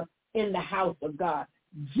superstars in the house of God.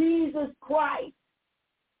 Jesus Christ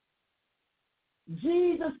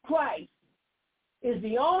is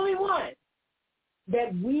the only one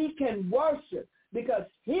that we can worship, because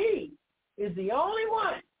he is the only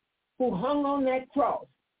one who hung on that cross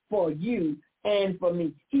for you and for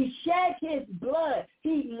me. He shed his blood.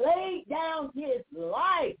 He laid down his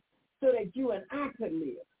life so that you and I could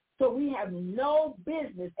live. So we have no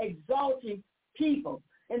business exalting people.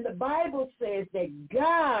 And the Bible says that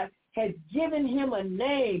God has given him a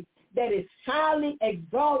name that is highly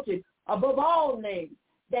exalted above all names,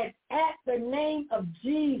 that at the name of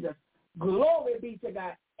Jesus, glory be to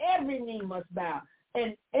God, every knee must bow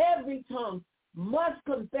and every tongue must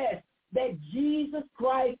confess that Jesus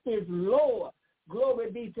Christ is Lord.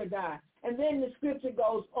 Glory be to God. And then the scripture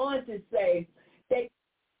goes on to say that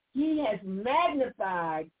he has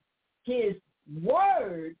magnified his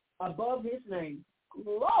word above his name.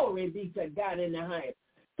 Glory be to God in the highest.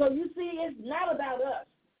 So you see, it's not about us.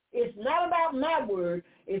 It's not about my word.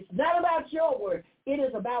 It's not about your word. It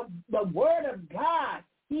is about the word of God.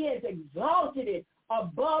 He has exalted it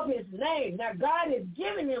above his name. Now, God has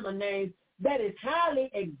given him a name that is highly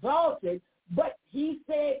exalted, but he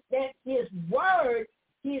said that his word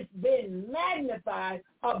has been magnified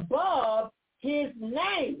above his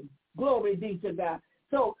name. Glory be to God.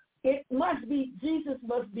 So it must be, Jesus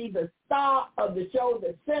must be the star of the show,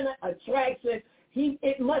 the center attraction.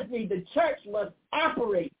 It must be, the church must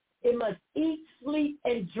operate. It must eat, sleep,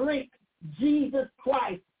 and drink Jesus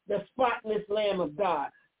Christ, the spotless Lamb of God.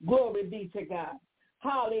 Glory be to God.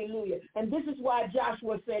 Hallelujah. And this is why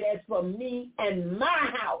Joshua said, as for me and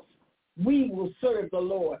my house, we will serve the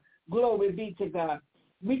Lord. Glory be to God.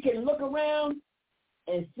 We can look around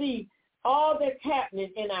and see all that's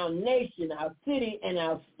happening in our nation, our city, and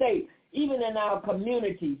our state, even in our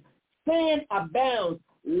communities. Sin abounds.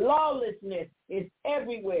 Lawlessness is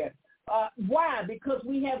everywhere. Why? Because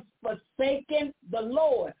we have forsaken the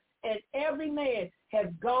Lord, and every man has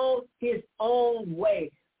gone his own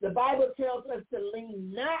way. The Bible tells us to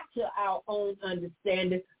lean not to our own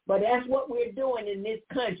understanding, but that's what we're doing in this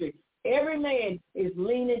country. Every man is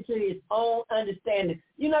leaning to his own understanding.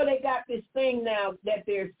 You know, they got this thing now that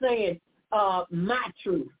they're saying, my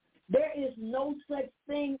truth. There is no such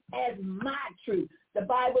thing as my truth. The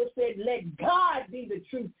Bible said, let God be the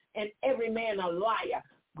truth and every man a liar.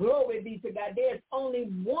 Glory be to God. There's only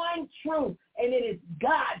one truth, and it is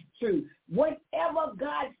God's truth. Whatever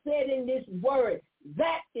God said in this word,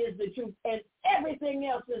 that is the truth, and everything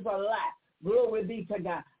else is a lie. Glory be to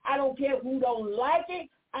God. I don't care who don't like it.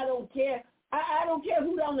 I don't care. I don't care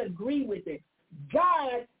who don't agree with it.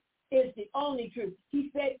 God is the only truth.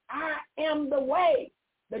 He said, I am the way,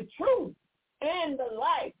 the truth, and the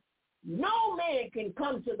life. No man can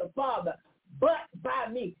come to the Father but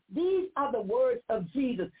by me. These are the words of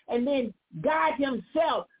Jesus. And then God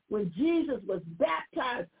himself, when Jesus was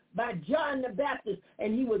baptized by John the Baptist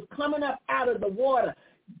and he was coming up out of the water,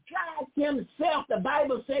 God himself, the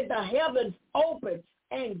Bible said the heavens opened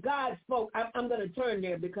and God spoke. I'm going to turn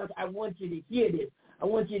there because I want you to hear this. I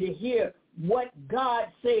want you to hear what God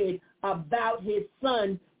said about his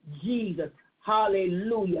son, Jesus.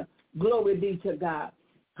 Hallelujah. Glory be to God.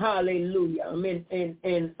 Hallelujah. I'm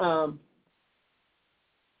in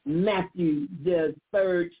Matthew, the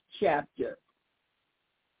 3rd chapter.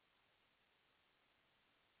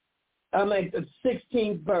 I'm at the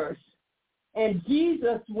 16th verse. And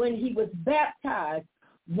Jesus, when he was baptized,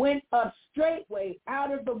 went up straightway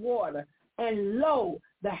out of the water, and lo,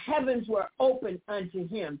 the heavens were opened unto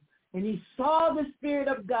him. And he saw the Spirit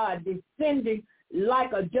of God descending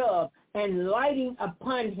like a dove and lighting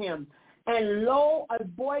upon him. And lo, a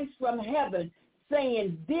voice from heaven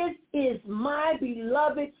saying, this is my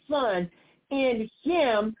beloved Son, in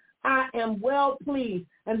him I am well pleased.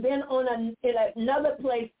 And then in another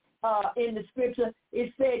place in the scripture,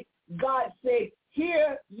 it said, God said,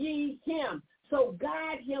 hear ye him. So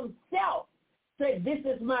God himself said, this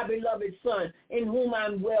is my beloved Son, in whom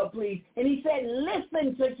I'm well pleased. And he said,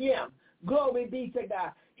 listen to him. Glory be to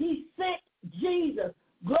God. He sent Jesus,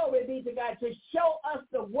 glory be to God, to show us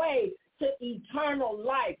the way to eternal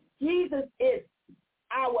life. Jesus is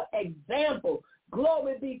our example.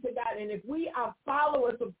 Glory be to God. And if we are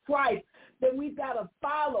followers of Christ, then we've got to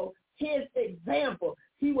follow his example.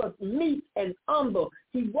 He was meek and humble.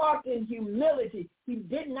 He walked in humility. He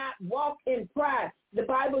did not walk in pride. The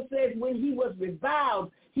Bible says when he was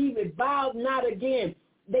reviled, he reviled not again.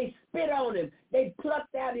 They spit on him. They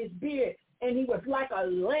plucked out his beard, and he was like a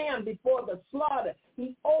lamb before the slaughter.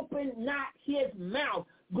 He opened not his mouth.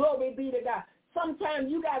 Glory be to God. Sometimes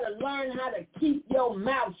you got to learn how to keep your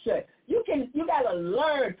mouth shut. You got to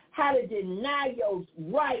learn how to deny your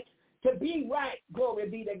right to be right. Glory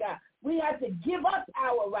be to God. We have to give up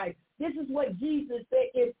our rights. This is what Jesus said.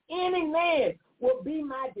 If any man will be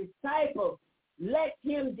my disciple, let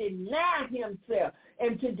him deny himself.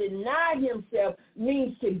 And to deny himself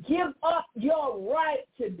means to give up your right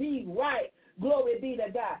to be right. Glory be to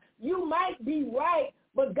God. You might be right,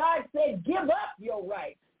 but God said give up your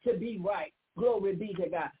right to be right. Glory be to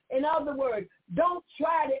God. In other words, don't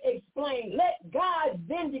try to explain. Let God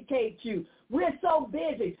vindicate you. We're so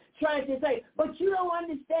busy trying to say, but you don't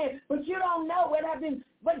understand, but you don't know what I've been.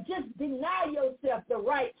 But just deny yourself the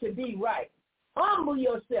right to be right. Humble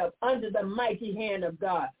yourself under the mighty hand of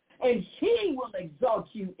God, and he will exalt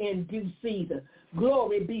you in due season.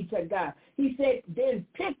 Glory be to God. He said, then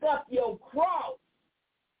pick up your cross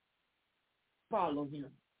follow him.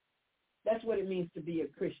 That's what it means to be a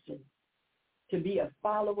Christian, to be a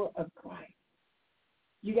follower of Christ.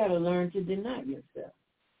 You got to learn to deny yourself.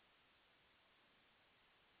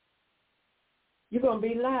 You're going to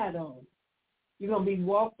be lied on. You're going to be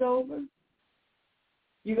walked over.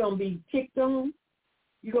 You're going to be picked on.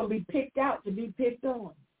 You're going to be picked out to be picked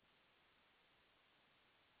on.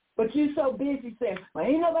 But you're so busy saying, well,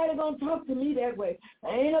 ain't nobody going to talk to me that way.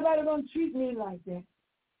 Ain't nobody going to treat me like that.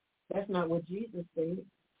 That's not what Jesus said.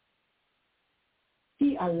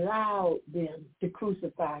 He allowed them to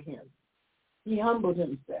crucify him. He humbled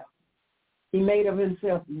himself. He made of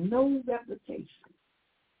himself no reputation.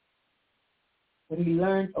 But he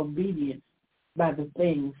learned obedience by the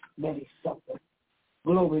things that he suffered.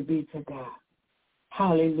 Glory be to God.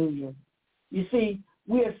 Hallelujah. You see,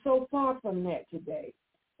 we are so far from that today.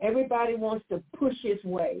 Everybody wants to push his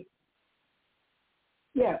way.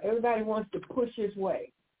 Yeah, everybody wants to push his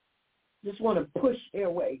way. Just want to push their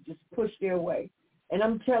way. Just push their way. And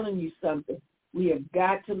I'm telling you something. We have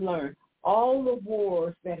got to learn. All the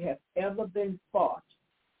wars that have ever been fought,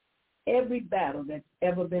 every battle that's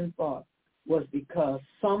ever been fought, was because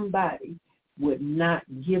somebody would not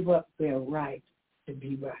give up their right to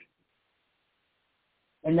be right.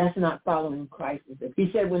 And that's not following Christ.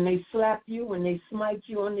 He said, when they slap you, when they smite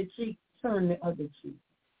you on the cheek, turn the other cheek.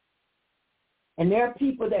 And there are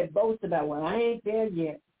people that boast about, well, I ain't there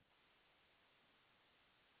yet.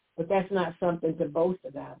 But that's not something to boast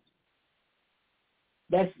about.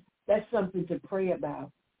 That's something to pray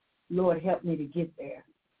about. Lord, help me to get there.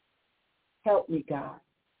 Help me, God.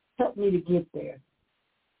 Help me to get there,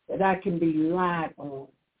 that I can be lied on,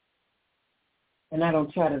 and I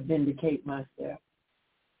don't try to vindicate myself.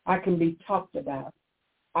 I can be talked about.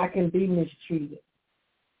 I can be mistreated.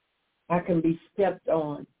 I can be stepped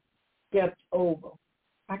on, stepped over.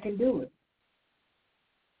 I can do it.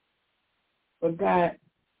 But God,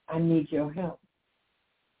 I need your help.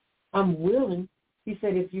 I'm willing. He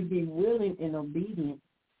said, if you be willing and obedient,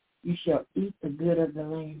 you shall eat the good of the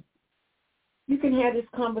land. You can have this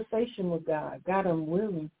conversation with God. God, I'm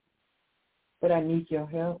willing, but I need your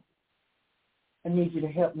help. I need you to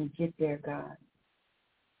help me get there, God.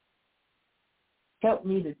 Help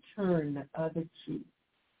me to turn the other cheek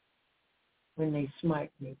when they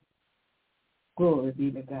smite me. Glory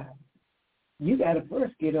be to God. You got to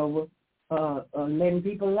first get over letting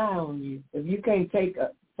people lie on you. If you can't take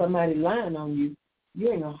somebody lying on you,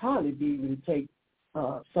 you ain't going to hardly be able to take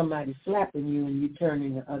somebody slapping you and you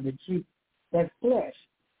turning the other cheek. That flesh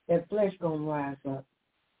going to rise up.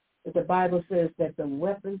 But the Bible says that the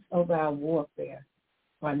weapons of our warfare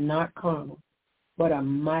are not carnal, but are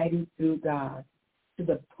mighty through God to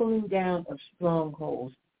the pulling down of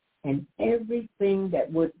strongholds and everything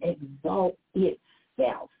that would exalt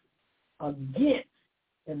itself against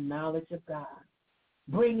the knowledge of God,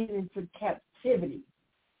 bringing into captivity.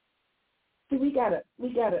 See, we gotta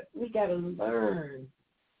learn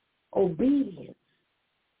obedience.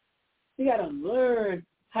 We got to learn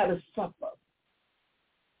how to suffer.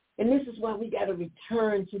 And this is why we got to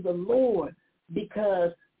return to the Lord,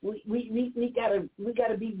 because we got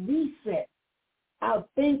to be reset. Our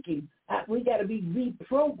thinking, we got to be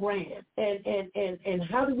reprogrammed. And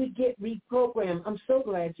how do we get reprogrammed? I'm so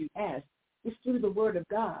glad you asked. It's through the Word of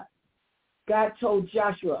God. God told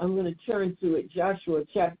Joshua, I'm going to turn to it, Joshua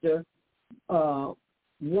chapter 1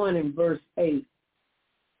 and verse 8.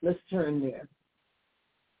 Let's turn there.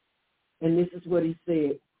 And this is what he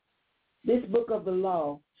said. This book of the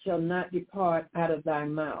law shall not depart out of thy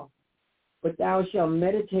mouth, but thou shalt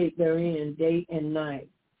meditate therein day and night,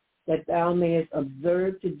 that thou mayest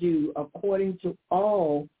observe to do according to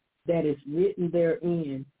all that is written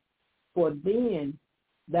therein. For then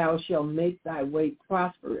thou shalt make thy way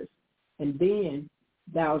prosperous, and then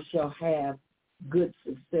thou shalt have good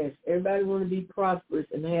success. Everybody want to be prosperous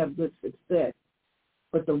and have good success.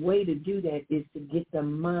 But the way to do that is to get the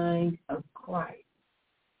mind of Christ.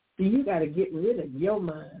 So you got to get rid of your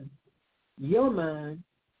mind. Your mind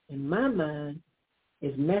and my mind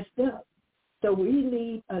is messed up. So we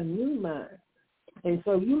need a new mind. And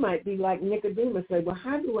so you might be like Nicodemus, say, well,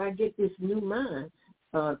 how do I get this new mind?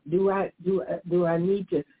 Do I need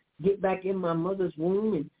to get back in my mother's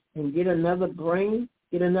womb and get another brain,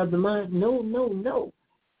 get another mind? No.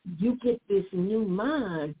 You get this new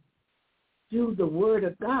mind through the Word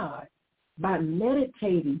of God by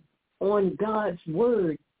meditating on God's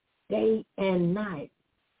Word day and night.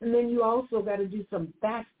 And then you also got to do some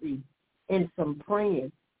fasting and some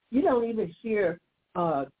praying. You don't even hear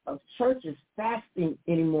of churches fasting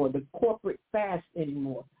anymore, the corporate fast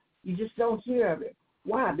anymore. You just don't hear of it.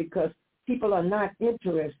 Why? Because people are not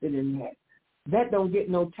interested in that. That don't get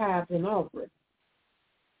no tithes and offering.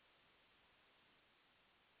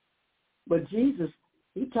 But Jesus,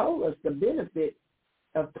 he told us the benefit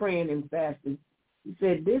of praying and fasting. He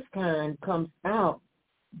said this kind comes out,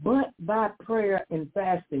 but by prayer and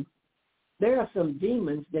fasting. There are some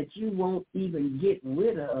demons that you won't even get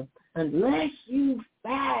rid of unless you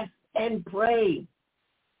fast and pray.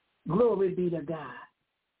 Glory be to God.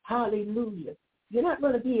 Hallelujah. You're not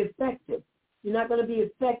going to be effective. You're not going to be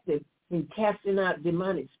effective in casting out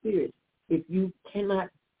demonic spirits if you cannot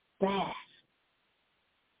fast.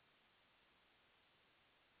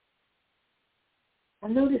 I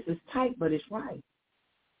know this is tight, but it's right.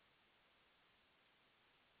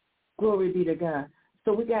 Glory be to God.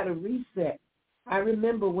 So we got to reset. I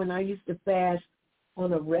remember when I used to fast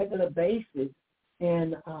on a regular basis,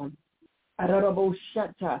 and I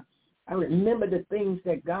remember the things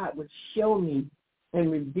that God would show me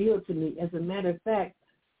and reveal to me. As a matter of fact,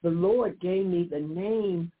 the Lord gave me the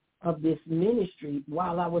name of this ministry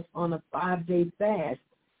while I was on a 5-day fast,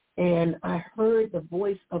 and I heard the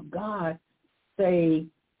voice of God say,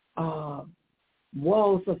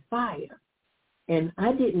 walls of fire. And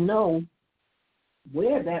I didn't know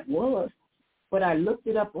where that was, but I looked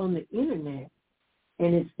it up on the internet,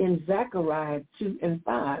 and it's in Zechariah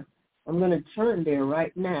 2:5. I'm going to turn there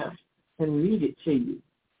right now and read it to you.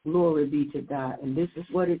 Glory be to God. And this is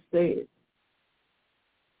what it says.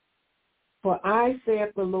 For I,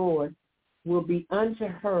 saith the Lord, will be unto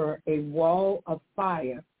her a wall of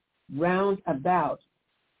fire round about,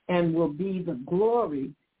 and will be the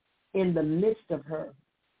glory in the midst of her.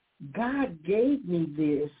 God gave me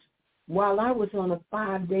this while I was on a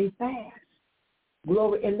 5-day fast.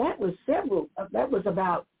 Glory. And that was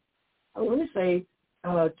about, I want to say,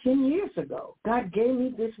 10 years ago. God gave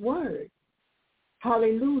me this word.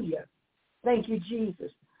 Hallelujah. Thank you,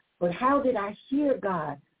 Jesus. But how did I hear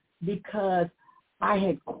God? Because I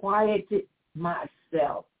had quieted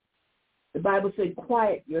myself. The Bible said,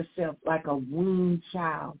 quiet yourself like a weaned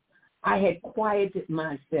child. I had quieted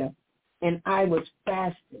myself, and I was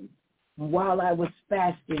fasting. While I was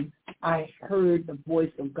fasting, I heard the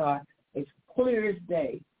voice of God as clear as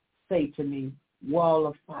day say to me, wall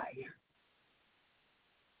of fire.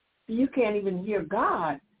 You can't even hear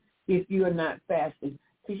God if you're not fasting.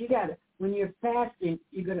 Because when you're fasting,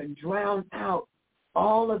 you're going to drown out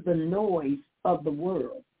all of the noise of the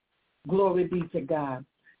world. Glory be to God.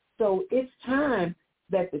 So it's time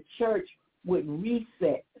that the church would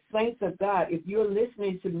reset. Saints of God, if you're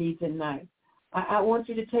listening to me tonight, I want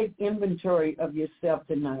you to take inventory of yourself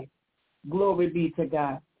tonight. Glory be to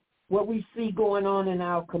God. What we see going on in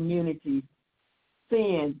our communities,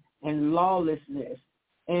 sin and lawlessness,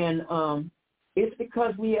 and it's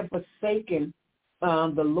because we have forsaken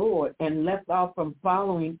the Lord and left off from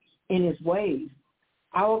following in his ways.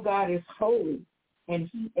 Our God is holy, and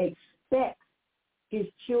he expects his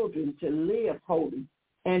children to live holy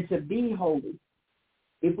and to be holy.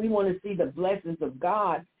 If we want to see the blessings of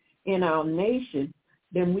God in our nation,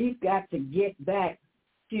 then we've got to get back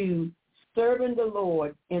to serving the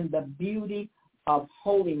Lord in the beauty of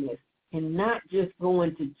holiness and not just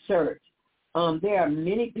going to church. There are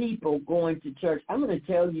many people going to church. I'm going to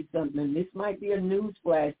tell you something. This might be a news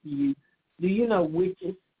flash to you. Do you know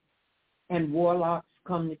witches and warlocks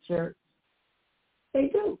come to church? They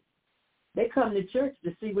do. They come to church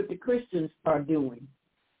to see what the Christians are doing,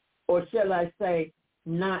 or shall I say,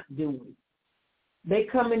 not doing. They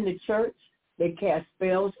come into church. They cast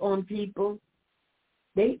spells on people.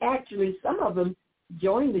 They actually, some of them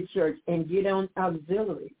join the church and get on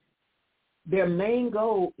auxiliaries. Their main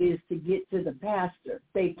goal is to get to the pastor.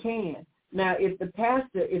 They can. Now,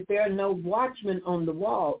 if there are no watchmen on the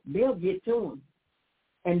wall, they'll get to him,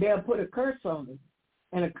 and they'll put a curse on him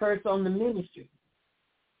and a curse on the ministry.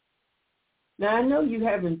 Now, I know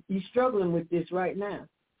you're struggling with this right now.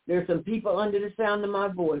 There are some people under the sound of my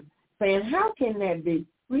voice saying, how can that be?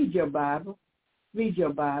 Read your Bible. Read your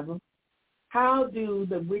Bible. How do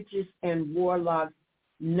the witches and warlocks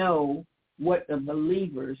know what the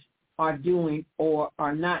believers are doing or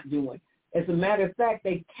are not doing? As a matter of fact,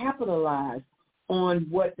 they capitalize on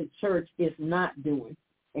what the church is not doing.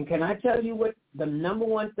 And can I tell you what the number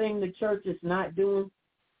one thing the church is not doing?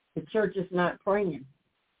 The church is not praying.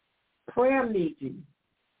 Prayer meeting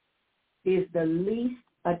is the least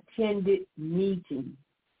attended meeting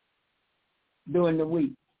during the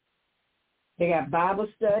week. They got Bible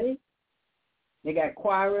study. They got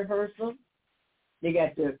choir rehearsal. They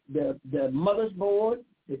got the mother's board,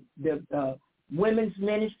 the women's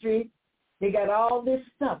ministry. They got all this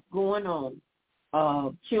stuff going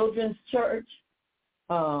on. Children's church.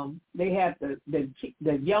 They have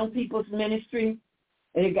the young people's ministry.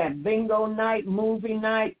 They got bingo night, movie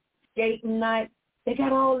night, skating night. They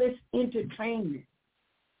got all this entertainment.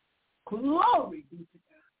 Glory be to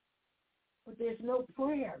God. But there's no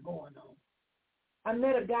prayer going on. I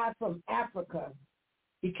met a guy from Africa.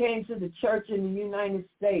 He came to the church in the United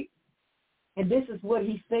States. And this is what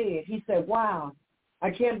he said. He said, wow,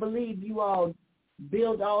 I can't believe you all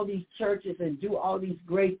build all these churches and do all these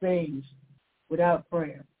great things without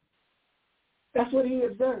prayer. That's what he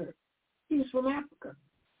observed. He's from Africa.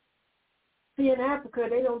 See, in Africa,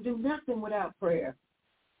 they don't do nothing without prayer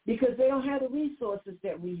because they don't have the resources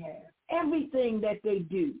that we have. Everything that they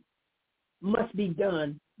do must be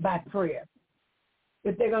done by prayer.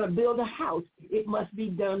 If they're going to build a house, it must be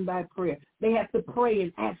done by prayer. They have to pray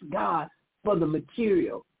and ask God for the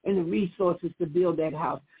material and the resources to build that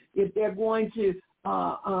house. If they're going to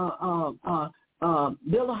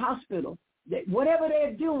build a hospital, whatever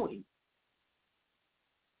they're doing,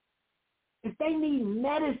 if they need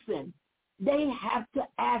medicine, they have to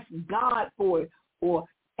ask God for it or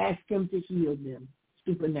ask him to heal them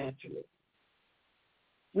supernaturally.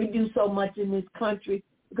 We do so much in this country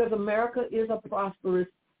because America is a prosperous,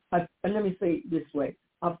 let me say it this way,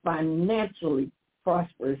 a financially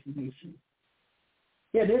prosperous nation.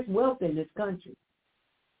 Yeah, there's wealth in this country.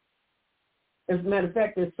 As a matter of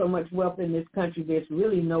fact, there's so much wealth in this country, there's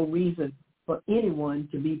really no reason for anyone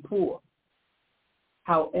to be poor.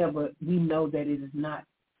 However, we know that it is not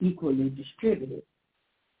equally distributed.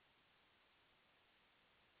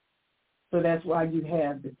 So that's why you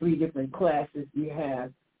have the three different classes. You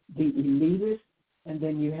have the elitists, and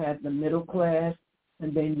then you have the middle class,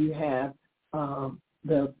 and then you have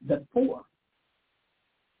the poor.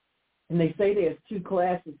 And they say there's two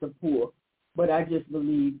classes of poor, but I just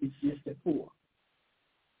believe it's just the poor.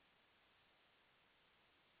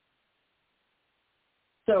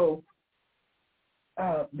 So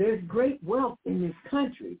there's great wealth in this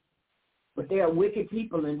country, but there are wicked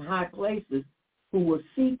people in high places who will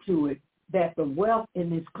see to it that the wealth in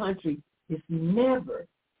this country is never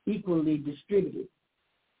equally distributed,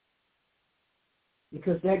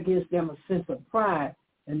 because that gives them a sense of pride,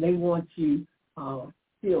 and they want to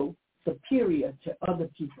feel superior to other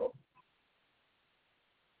people.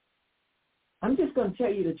 I'm just going to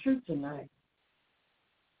tell you the truth tonight.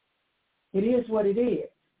 It is what it is.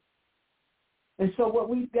 And so what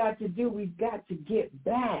we've got to do, we've got to get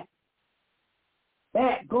back,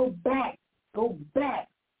 go back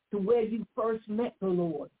to where you first met the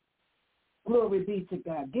Lord. Glory be to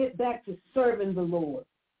God. Get back to serving the Lord.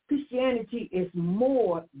 Christianity is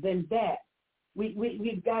more than that.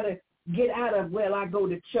 We've got to get out of, well, I go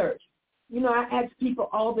to church. You know, I ask people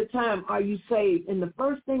all the time, are you saved? And the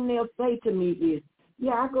first thing they'll say to me is,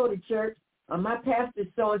 yeah, I go to church. My pastor's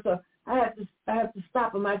so-and-so. I have to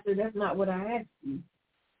stop them. I said, that's not what I asked you.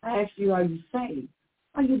 I asked you, are you saved?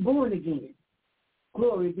 Are you born again?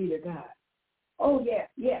 Glory be to God. Oh,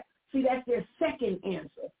 yeah. See, that's their second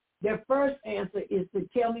answer. Their first answer is to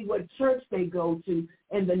tell me what church they go to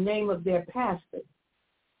and the name of their pastor.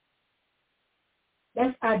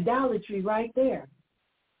 That's idolatry right there.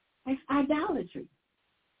 That's idolatry.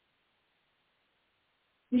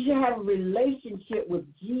 You should have a relationship with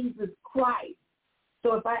Jesus Christ.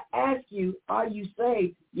 So if I ask you, are you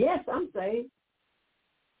saved? Yes, I'm saved.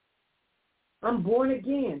 I'm born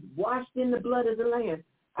again, washed in the blood of the Lamb.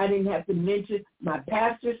 I didn't have to mention my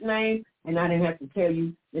pastor's name, and I didn't have to tell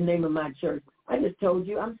you the name of my church. I just told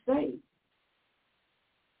you I'm saved.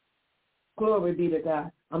 Glory be to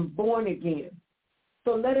God. I'm born again.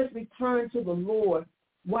 So let us return to the Lord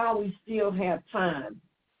while we still have time.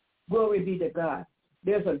 Glory be to God.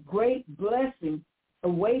 There's a great blessing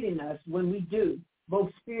awaiting us when we do, both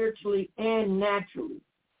spiritually and naturally.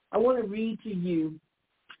 I want to read to you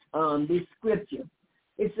this scripture.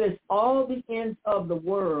 It says, all the ends of the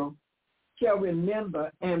world shall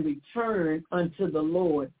remember and return unto the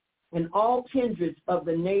Lord, and all kindreds of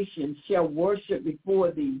the nations shall worship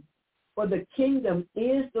before thee. For the kingdom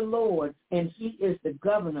is the Lord's, and he is the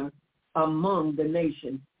governor among the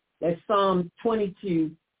nations. That's Psalm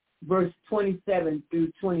 22, verse 27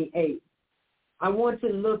 through 28. I want to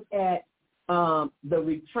look at the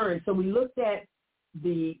return. So we looked at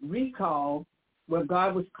the recall where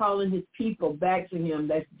God was calling his people back to him.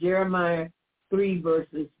 That's Jeremiah 3,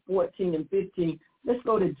 verses 14 and 15. Let's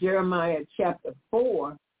go to Jeremiah chapter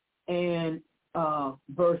 4 and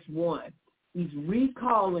verse 1. He's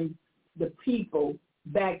recalling the people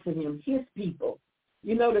back to him, his people.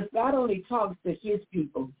 You notice God only talks to his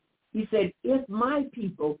people. He said, if my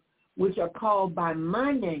people, which are called by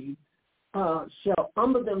my name, shall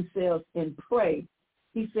humble themselves and pray,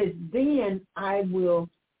 he says, then I will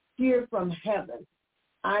hear from heaven.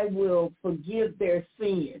 I will forgive their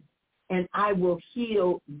sin, and I will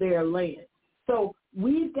heal their land. So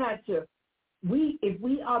we've got to if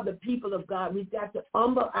we are the people of God, we've got to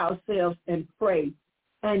humble ourselves and pray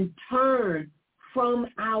and turn from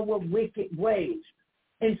our wicked ways.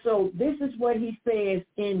 And so this is what he says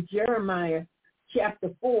in Jeremiah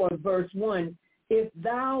chapter 4, verse 1. If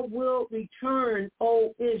thou wilt return,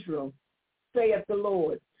 O Israel, saith the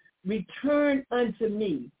Lord, return unto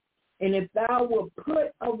me. And if thou wilt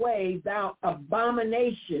put away thou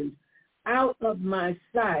abominations out of my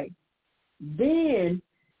sight, then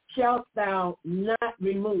shalt thou not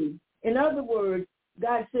remove. In other words,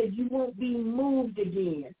 God said you won't be moved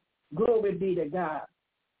again. Glory be to God.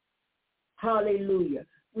 Hallelujah.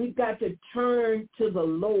 We've got to turn to the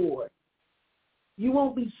Lord. You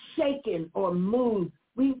won't be shaken or moved.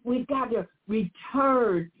 We've got to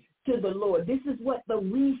return to the Lord. This is what the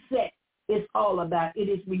reset is all about. It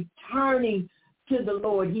is returning to the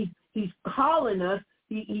Lord. He's calling us.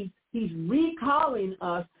 He's recalling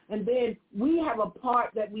us. And then we have a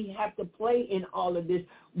part that we have to play in all of this.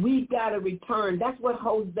 We've got to return. That's what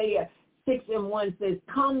Hosea 6:1 says.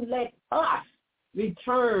 Come, let us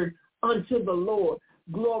return unto the Lord.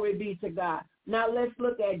 Glory be to God. Now let's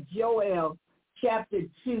look at Joel chapter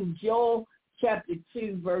 2. Joel chapter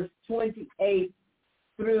 2, verse 28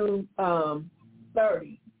 through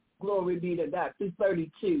 30. Glory be to God, through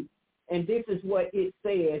 32. And this is what it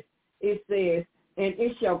says. It says, and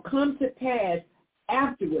it shall come to pass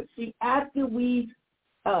afterwards. See, after we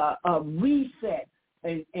reset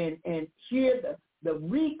and hear the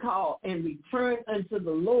recall and return unto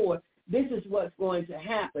the Lord, this is what's going to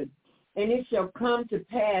happen. And it shall come to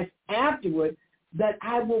pass afterward that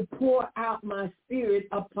I will pour out my spirit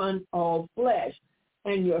upon all flesh,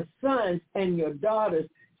 and your sons and your daughters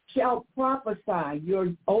shall prophesy. Your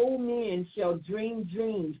old men shall dream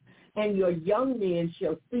dreams, and your young men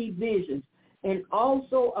shall see visions. And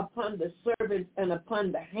also upon the servants and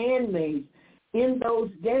upon the handmaids in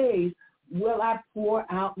those days will I pour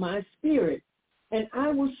out my spirit, and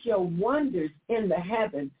I will show wonders in the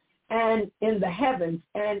heavens and in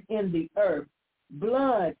the earth,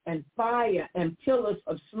 blood and fire and pillars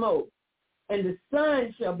of smoke. And the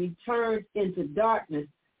sun shall be turned into darkness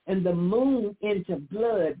and the moon into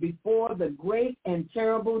blood before the great and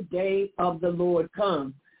terrible day of the Lord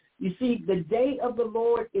comes. You see, the day of the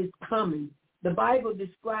Lord is coming. The Bible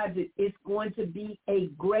describes it. It's going to be a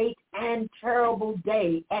great and terrible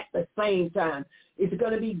day at the same time. It's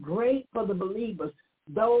going to be great for the believers,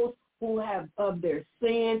 those who have of their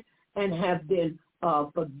sin and have been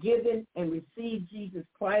forgiven and received Jesus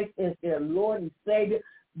Christ as their Lord and Savior,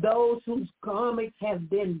 those whose garments have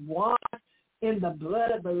been washed in the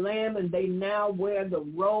blood of the Lamb and they now wear the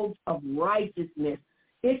robes of righteousness.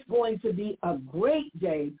 It's going to be a great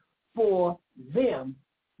day for them,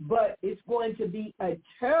 but it's going to be a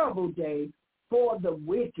terrible day for the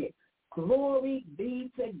wicked. Glory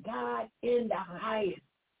be to God in the highest.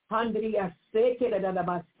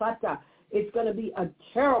 It's going to be a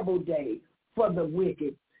terrible day for the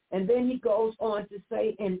wicked. And then he goes on to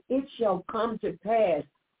say, and it shall come to pass,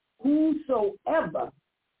 whosoever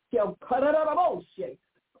shall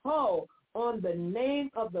call on the name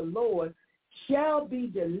of the Lord shall be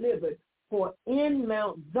delivered. For in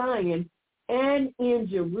Mount Zion and in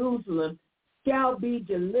Jerusalem shall be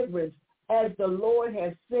deliverance, as the Lord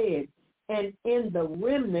has said, and in the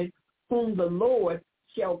remnant whom the Lord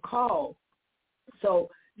shall call. So,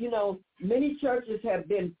 you know, many churches have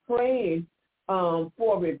been praying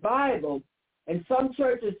for revival, and some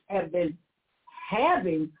churches have been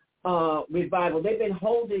having revival. They've been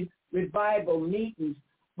holding revival meetings,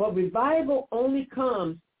 but revival only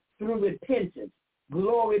comes through repentance.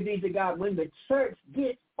 Glory be to God. When the church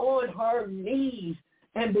gets on her knees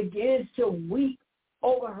and begins to weep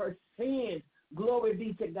over her sins, glory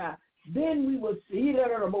be to God, then we will see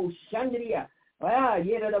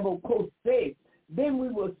then we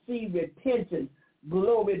will see repentance.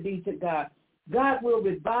 Glory be to God. God will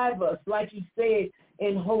revive us, like he said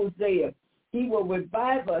in Hosea. He will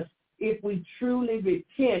revive us if we truly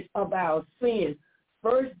repent of our sins.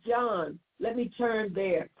 1 John, let me turn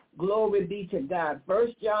there. Glory be to God.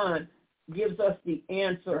 1 John gives us the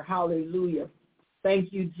answer. Hallelujah.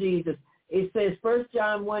 Thank you, Jesus. It says, 1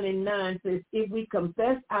 John 1:9 says, if we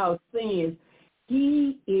confess our sins,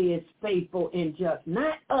 he is faithful and just.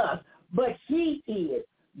 Not us, but he is.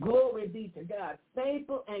 Glory be to God.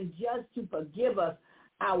 Faithful and just to forgive us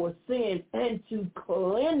our sins and to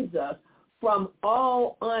cleanse us from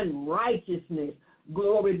all unrighteousness.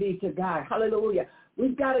 Glory be to God. Hallelujah.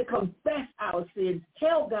 We've got to confess our sins.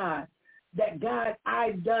 Tell God that, God,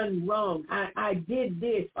 I've done wrong. I did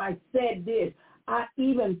this. I said this. I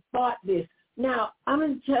even thought this. Now, I'm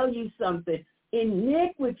going to tell you something.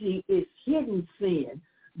 Iniquity is hidden sin,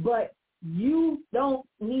 but you don't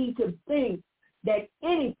need to think that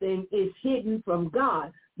anything is hidden from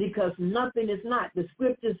God, because nothing is not. The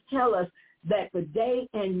scriptures tell us that the day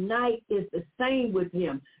and night is the same with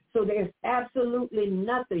him. So there's absolutely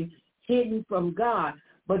nothing hidden from God.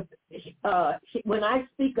 But when I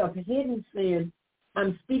speak of hidden sin,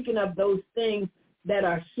 I'm speaking of those things that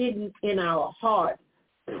are hidden in our heart.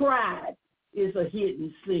 Pride is a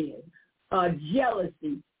hidden sin.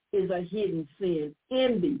 Jealousy is a hidden sin.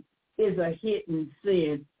 Envy is a hidden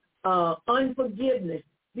sin. Unforgiveness.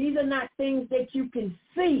 These are not things that you can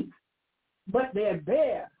see, but they're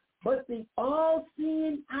there. But the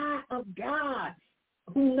all-seeing eye of God,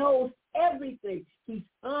 who knows everything, he's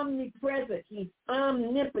omnipresent, he's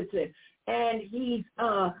omnipotent, and he's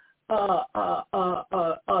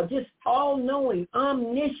just all-knowing,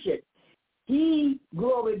 omniscient. He,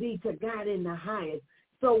 glory be to God in the highest.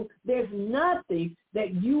 So there's nothing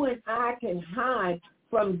that you and I can hide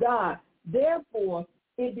from God. Therefore,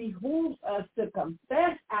 it behooves us to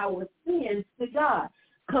confess our sins to God.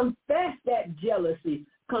 Confess that jealousy.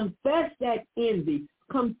 Confess that envy.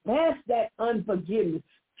 Confess that unforgiveness.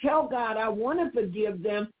 Tell God, I want to forgive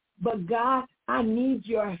them, but God, I need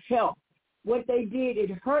your help. What they did,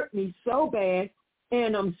 it hurt me so bad,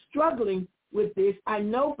 and I'm struggling with this. I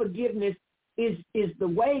know forgiveness is the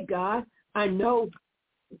way, God. I know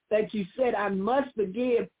that you said I must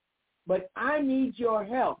forgive, but I need your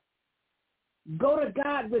help. Go to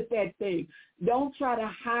God with that thing. Don't try to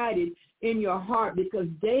hide it in your heart, because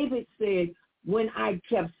David said, when I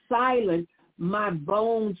kept silent, my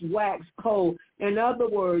bones waxed cold. In other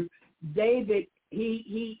words, David,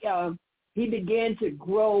 he began to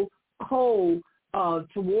grow cold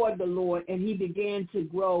toward the Lord, and he began to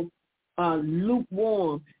grow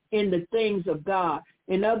lukewarm in the things of God.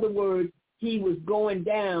 In other words, he was going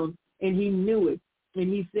down, and he knew it.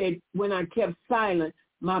 And he said, when I kept silent,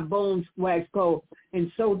 my bones waxed cold.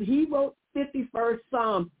 And so he wrote 51st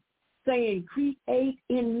Psalm, saying, create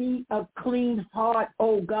in me a clean heart,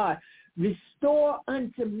 O God. Restore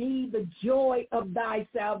unto me the joy of thy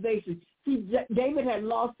salvation. See, David had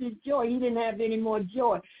lost his joy. He didn't have any more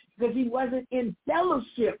joy because he wasn't in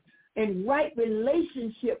fellowship and right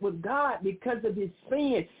relationship with God because of his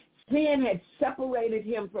sin. Sin had separated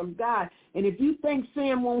him from God. And if you think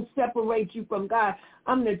sin won't separate you from God,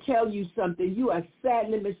 I'm going to tell you something. You are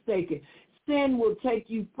sadly mistaken. Sin will take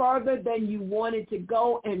you further than you wanted to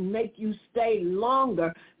go and make you stay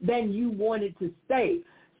longer than you wanted to stay.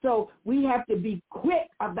 So we have to be quick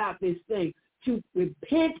about this thing, to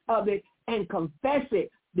repent of it and confess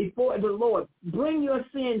it before the Lord. Bring your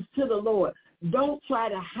sins to the Lord. Don't try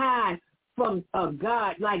to hide from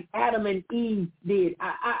God like Adam and Eve did.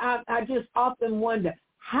 I just often wonder,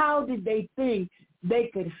 how did they think they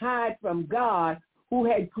could hide from God, who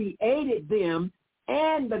had created them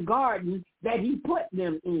and the garden that he put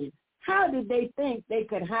them in? How did they think they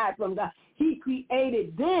could hide from God? He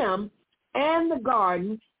created them and the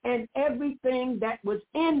garden and everything that was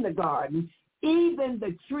in the garden, even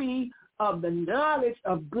the tree of the knowledge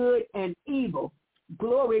of good and evil.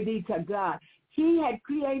 Glory be to God. He had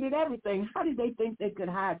created everything. How did they think they could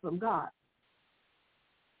hide from God?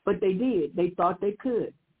 But they did. They thought they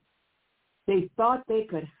could. They thought they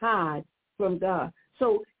could hide from God.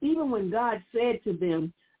 So even when God said to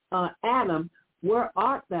them, Adam, where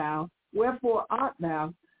art thou? Wherefore art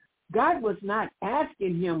thou? God was not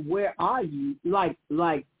asking him, where are you?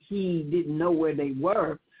 Like he didn't know where they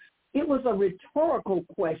were. It was a rhetorical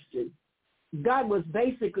question. God was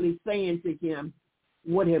basically saying to him,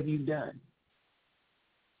 what have you done?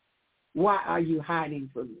 Why are you hiding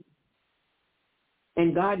from me?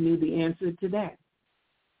 And God knew the answer to that.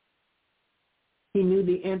 He knew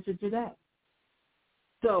the answer to that.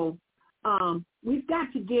 So we've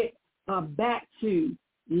got to get back to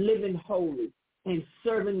living holy and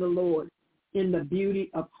serving the Lord in the beauty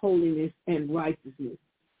of holiness and righteousness.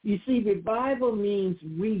 You see, revival means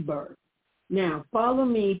rebirth. Now, follow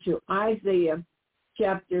me to Isaiah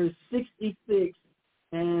chapter 66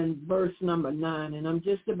 and verse number 9, and I'm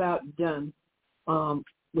just about done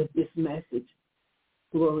with this message.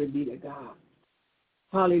 Glory be to God.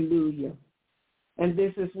 Hallelujah. And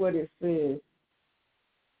this is what it says.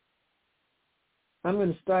 I'm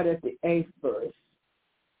going to start at the 8th verse.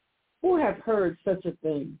 Who have heard such a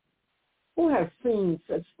thing? Who have seen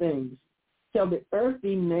such things? Shall the earth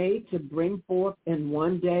be made to bring forth in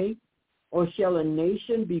one day? Or shall a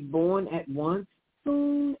nation be born at once?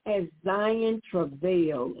 Soon as Zion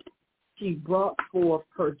travailed, she brought forth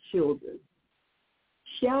her children.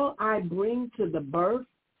 Shall I bring to the birth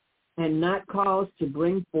and not cause to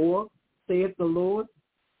bring forth, saith the Lord?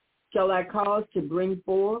 Shall I cause to bring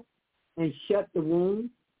forth and shut the womb?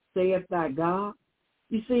 saith thy God.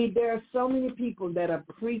 You see, there are so many people that are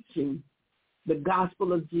preaching the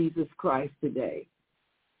gospel of Jesus Christ today.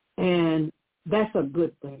 And that's a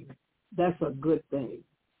good thing. That's a good thing.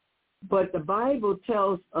 But the Bible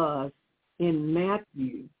tells us in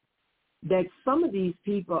Matthew that some of these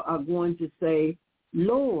people are going to say,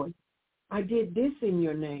 Lord, I did this in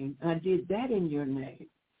your name. I did that in your name.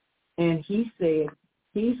 And he said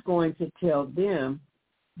he's going to tell them,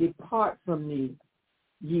 depart from me,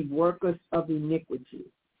 ye workers of iniquity.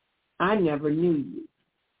 I never knew you.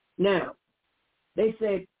 Now, they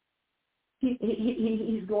said,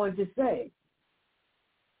 he's going to say,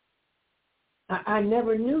 I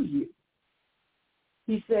never knew you.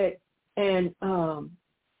 He said, and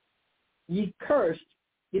ye cursed,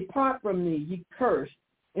 depart from me, ye cursed,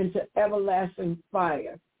 into everlasting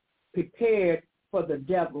fire, prepared for the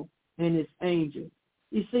devil and his angels.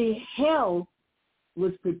 You see, hell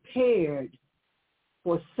was prepared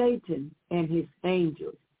for Satan and his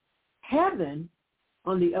angels. Heaven,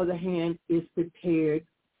 on the other hand, is prepared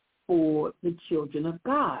for the children of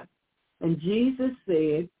God. And Jesus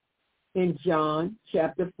said in John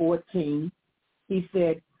chapter 14, he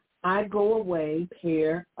said, I go away,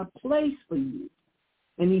 prepare a place for you.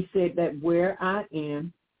 And he said that where I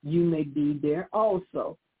am, you may be there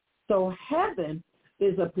also. So heaven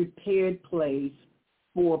is a prepared place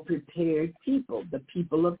for prepared people, the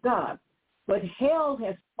people of God. But hell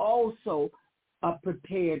has also a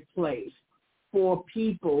prepared place for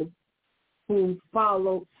people who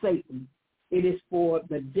follow Satan. It is for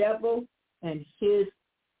the devil and his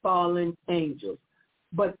fallen angels.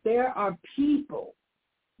 But there are people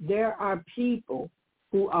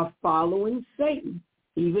who are following Satan,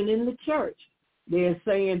 even in the church. They're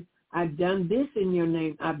saying, I've done this in your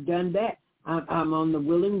name. I've done that. I'm on the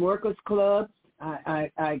Willing Workers Club.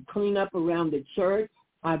 I clean up around the church.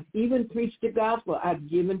 I've even preached the gospel. I've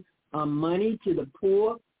given money to the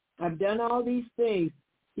poor. I've done all these things.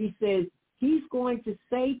 He says he's going to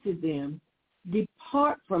say to them,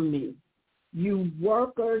 depart from me, you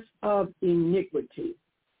workers of iniquity.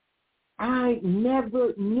 I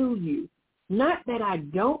never knew you. Not that I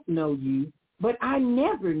don't know you, but I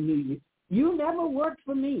never knew you. You never worked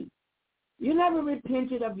for me. You never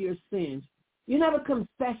repented of your sins. You never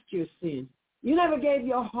confessed your sins. You never gave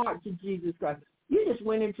your heart to Jesus Christ. You just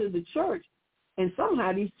went into the church, and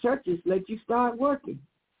somehow these churches let you start working.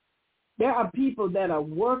 There are people that are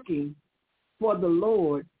working for the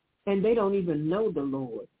Lord, and they don't even know the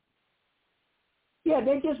Lord. Yeah,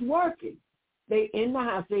 they're just working. They in the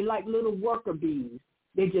house. They like little worker bees.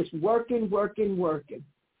 They're just working,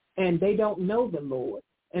 and they don't know the Lord,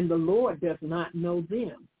 and the Lord does not know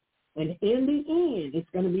them. And in the end, it's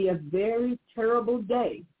going to be a very terrible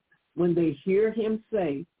day when they hear him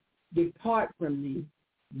say, depart from me,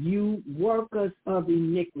 you workers of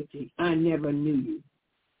iniquity. I never knew you.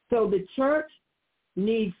 So the church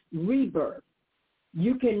needs rebirth.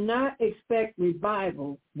 You cannot expect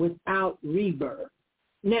revival without rebirth.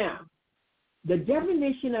 Now, the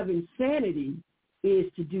definition of insanity is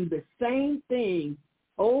to do the same thing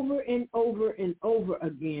over and over and over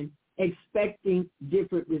again, expecting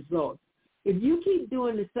different results. If you keep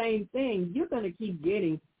doing the same thing, you're going to keep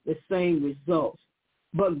getting the same results.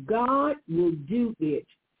 But God will do it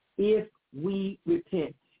if we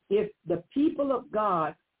repent. If the people of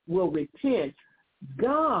God will repent,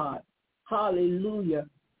 God, hallelujah,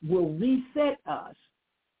 will reset us.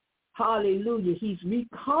 Hallelujah. He's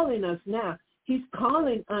recalling us now. He's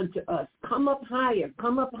calling unto us. Come up higher,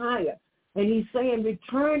 come up higher. And he's saying,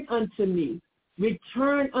 return unto me.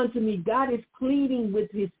 Return unto me. God is pleading with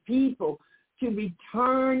his people to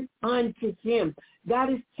return unto him.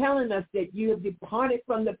 God is telling us that you have departed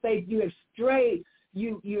from the faith. You have strayed.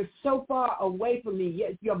 You're so far away from me.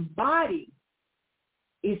 Yet your body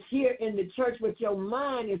is here in the church, but your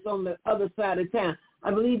mind is on the other side of town.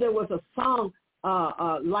 I believe there was a song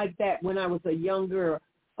like that when I was a young girl.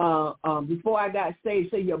 Before I got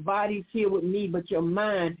saved, say your body's here with me, but your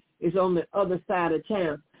mind is on the other side of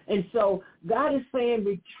town. And so God is saying,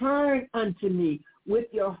 return unto me with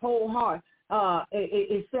your whole heart.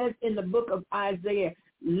 It says in the book of Isaiah,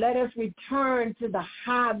 let us return to the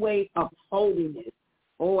highway of holiness.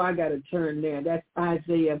 Oh, I got to turn there. That's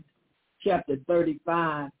Isaiah chapter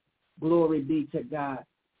 35. Glory be to God.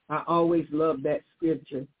 I always love that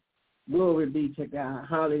scripture. Glory be to God.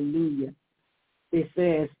 Hallelujah. It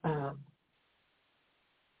says,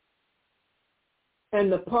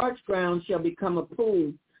 and the parched ground shall become a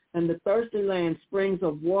pool, and the thirsty land springs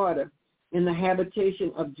of water. In the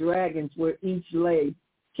habitation of dragons where each lay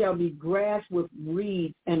shall be grass with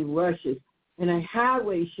reeds and rushes, and a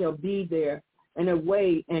highway shall be there, and a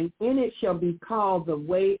way, and in it shall be called the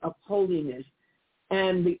way of holiness.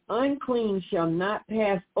 And the unclean shall not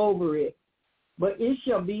pass over it, but it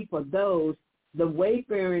shall be for those, the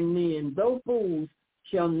wayfaring men, though fools,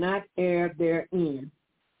 shall not err therein.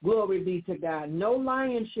 Glory be to God. No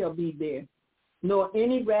lion shall be there, nor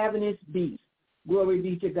any ravenous beast, glory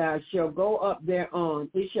be to God, shall go up thereon.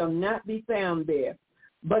 It shall not be found there.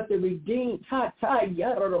 But the redeemed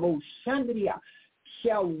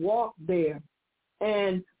shall walk there.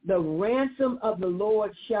 And the ransom of the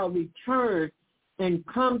Lord shall return and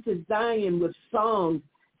come to Zion with songs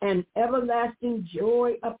and everlasting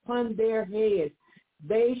joy upon their heads.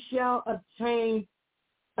 They shall obtain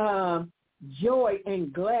joy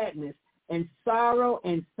and gladness, and sorrow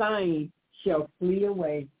and sighing shall flee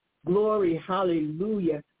away. Glory,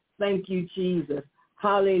 hallelujah. Thank you, Jesus.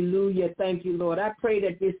 Hallelujah. Thank you, Lord. I pray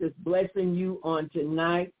that this is blessing you on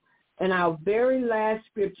tonight. And our very last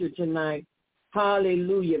scripture tonight,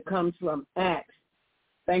 hallelujah, comes from Acts.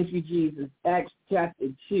 Thank you, Jesus. Acts chapter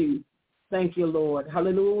 2. Thank you, Lord.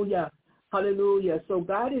 Hallelujah. Hallelujah. So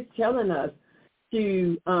God is telling us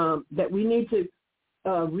to that we need to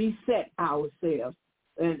reset ourselves.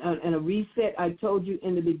 And a reset, I told you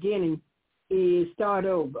in the beginning, is start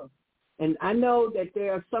over. And I know that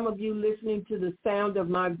there are some of you listening to the sound of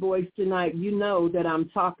my voice tonight. You know that I'm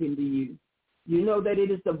talking to you. You know that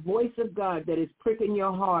it is the voice of God that is pricking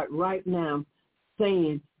your heart right now,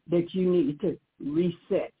 saying that you need to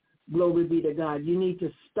reset. Glory be to God. You need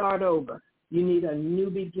to start over. You need a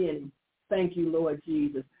new beginning. Thank you, Lord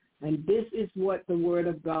Jesus. And this is what the word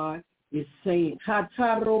of God is saying.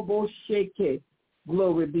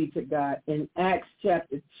 Glory be to God. In Acts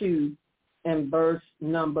chapter 2 and verse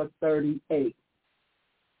number 38.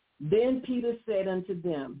 Then Peter said unto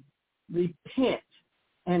them, repent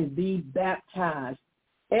and be baptized,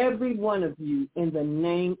 every one of you, in the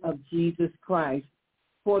name of Jesus Christ,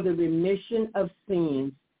 for the remission of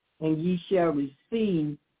sins, and ye shall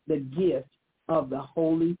receive the gift of the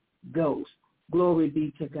Holy Ghost. Glory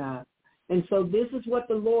be to God. And so this is what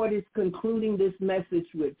the Lord is concluding this message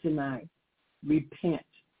with tonight. Repent.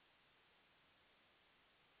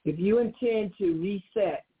 If you intend to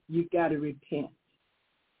reset, you've got to repent.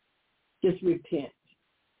 Just repent.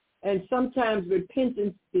 And sometimes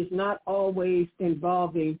repentance is not always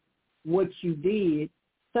involving what you did.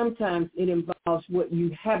 Sometimes it involves what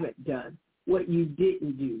you haven't done, what you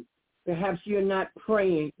didn't do. Perhaps you're not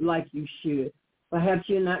praying like you should. Perhaps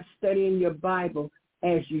you're not studying your Bible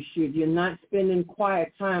as you should. You're not spending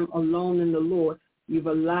quiet time alone in the Lord. You've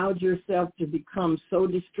allowed yourself to become so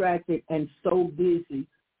distracted and so busy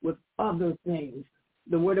with other things.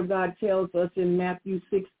 The Word of God tells us in Matthew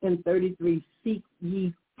 6:33, seek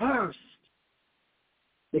ye first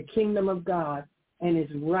the kingdom of God and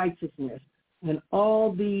his righteousness, and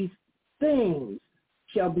all these things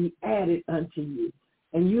shall be added unto you.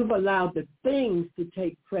 And you've allowed the things to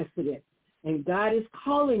take precedence. And God is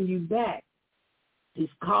calling you back. He's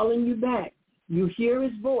calling you back. You hear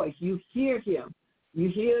his voice. You hear him. You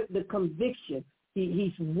hear the conviction.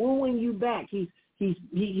 He's wooing you back. He's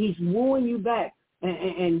wooing you back.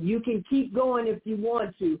 And you can keep going if you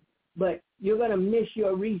want to, but you're going to miss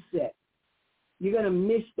your reset. You're going to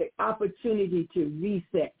miss the opportunity to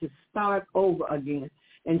reset, to start over again.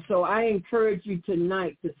 And so I encourage you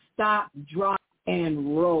tonight to stop, drop,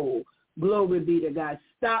 and roll. Glory be to God.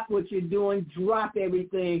 Stop what you're doing, drop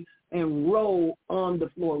everything, and roll on the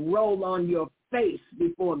floor. Roll on your face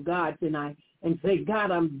before God tonight and say, God,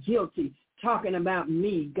 I'm guilty. Talking about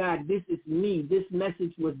me. God, this is me. This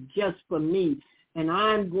message was just for me. And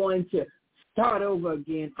I'm going to start over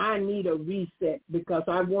again. I need a reset because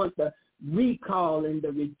I want the recall and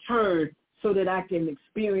the return so that I can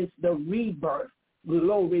experience the rebirth.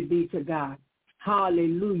 Glory be to God.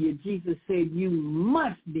 Hallelujah. Jesus said you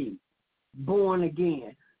must be born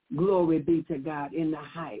again. Glory be to God in the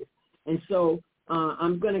highest. And so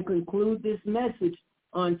I'm going to conclude this message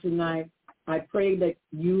on tonight. I pray that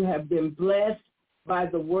you have been blessed by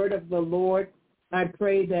the word of the Lord. I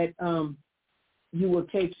pray that you will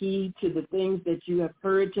take heed to the things that you have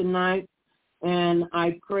heard tonight. And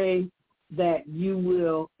I pray that you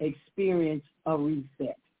will experience a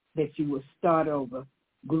reset, that you will start over.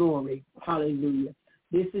 Glory. Hallelujah.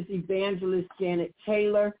 This is Evangelist Janet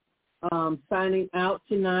Taylor signing out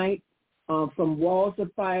tonight from Walls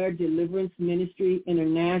of Fire Deliverance Ministry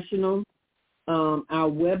International. Our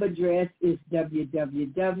web address is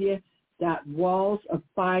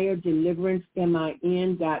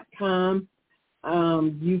www.wallsoffiredeliverancemin.com.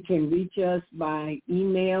 You can reach us by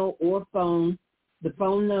email or phone. The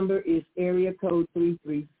phone number is area code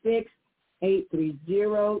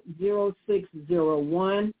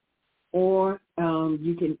 336-830-0601. or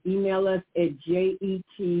you can email us at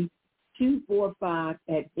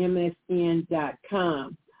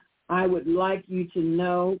jet245@msn.com. I would like you to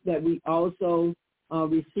know that we also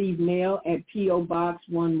receive mail at P.O. Box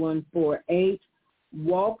 1148,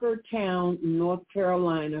 Walkertown, North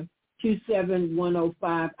Carolina,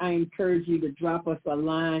 27105. I encourage you to drop us a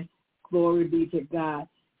line. Glory be to God.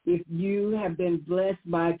 If you have been blessed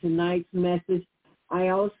by tonight's message, I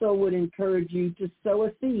also would encourage you to sow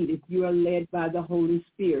a seed if you are led by the Holy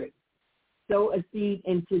Spirit. Sow a seed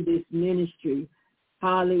into this ministry.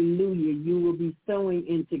 Hallelujah. You will be sowing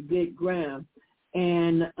into good ground.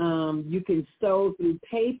 And you can sow through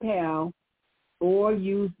PayPal or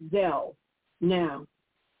use Zelle. Now,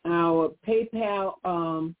 our PayPal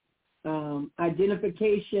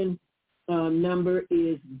identification number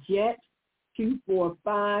is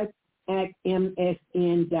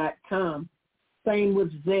jet245@msn.com. Same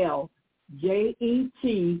with Zelle,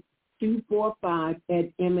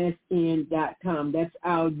 jet245@msn.com. That's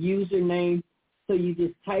our username. So you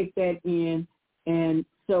just type that in and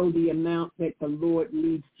sow the amount that the Lord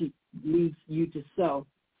leads you to sow.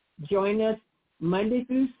 Join us Monday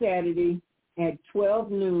through Saturday at 12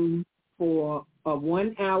 noon for a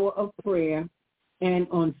 1 hour of prayer, and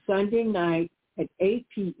on Sunday night at 8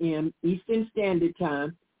 p.m. Eastern Standard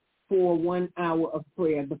Time for 1 hour of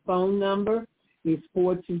prayer. The phone number is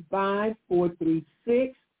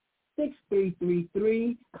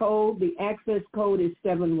 425-436-6333. The access code is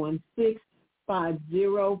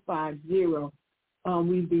 716-5050.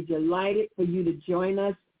 We'd be delighted for you to join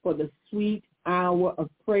us for the sweet hour of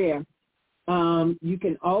prayer. You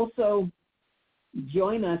can also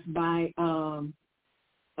join us by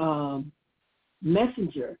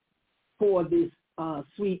messenger for this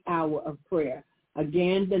sweet hour of prayer.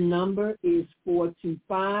 Again, the number is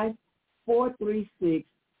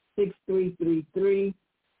 425-436-6333,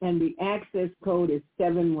 and the access code is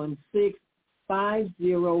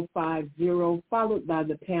 716-5050, followed by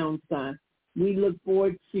the #. We look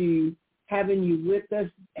forward to having you with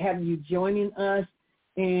us, having you joining us,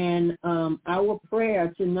 and our prayer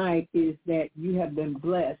tonight is that you have been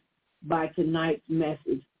blessed by tonight's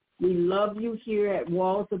message. We love you here at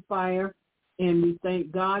Walls of Fire, and we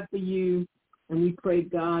thank God for you, and we pray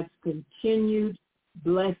God's continued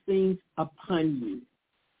blessings upon you.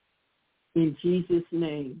 In Jesus'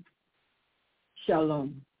 name,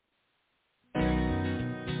 shalom.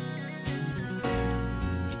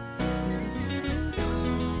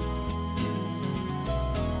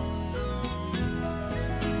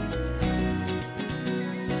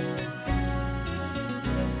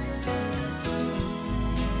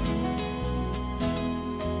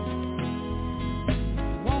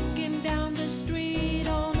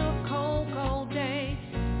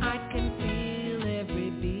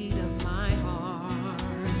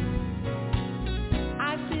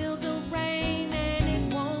 I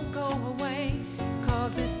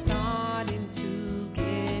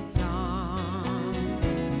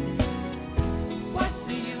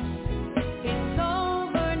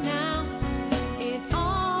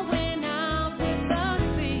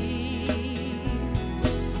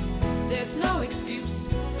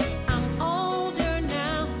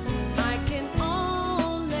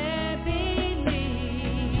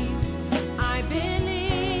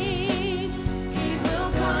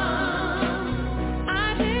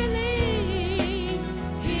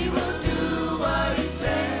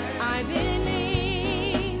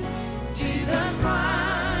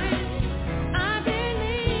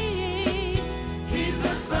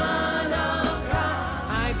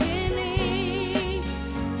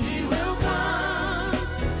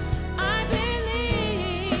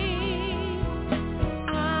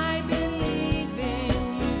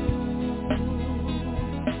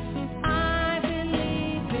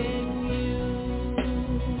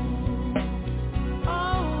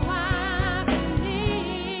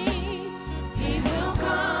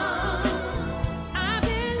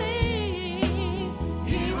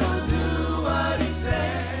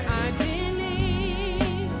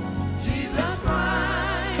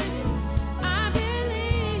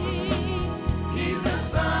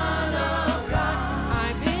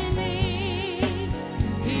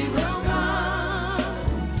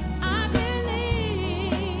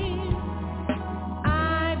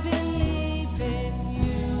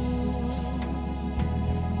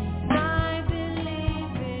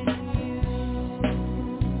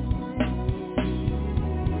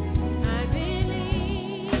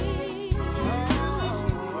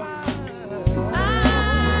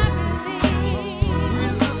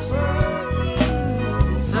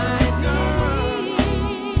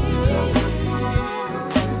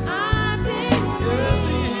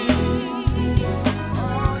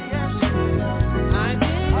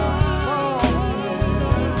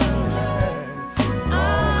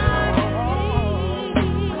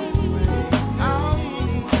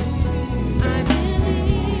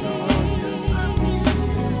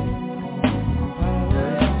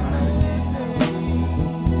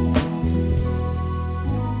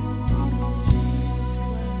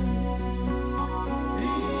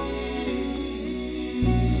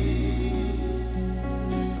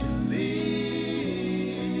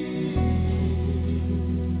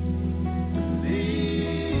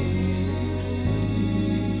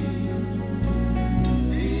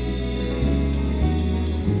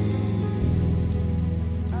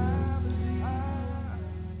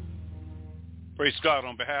Praise God.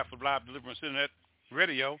 On behalf of Live Deliverance Internet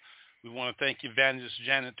Radio, we want to thank Evangelist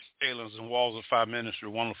Janet Taylor and Walls of Fire Ministry,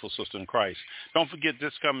 wonderful sister in Christ. Don't forget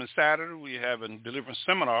this coming Saturday, we have a deliverance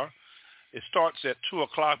seminar. It starts at 2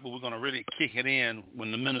 o'clock, but we're going to really kick it in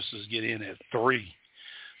when the ministers get in at 3.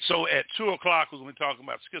 So at 2 o'clock, we're going to be talking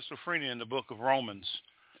about schizophrenia in the book of Romans.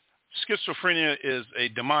 Schizophrenia is a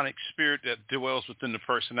demonic spirit that dwells within the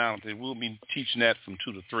personality. We'll be teaching that from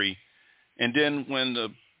 2 to 3. And then when the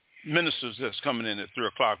ministers that's coming in at 3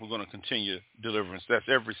 o'clock, we're going to continue deliverance. That's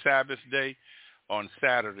every Sabbath day on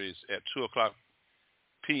Saturdays at 2 o'clock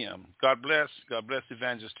p.m. God bless. God bless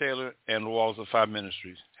Evangelist Taylor and the Walls of Fire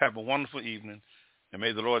Ministries. Have a wonderful evening, and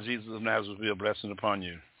may the Lord Jesus of Nazareth be a blessing upon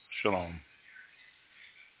you. Shalom.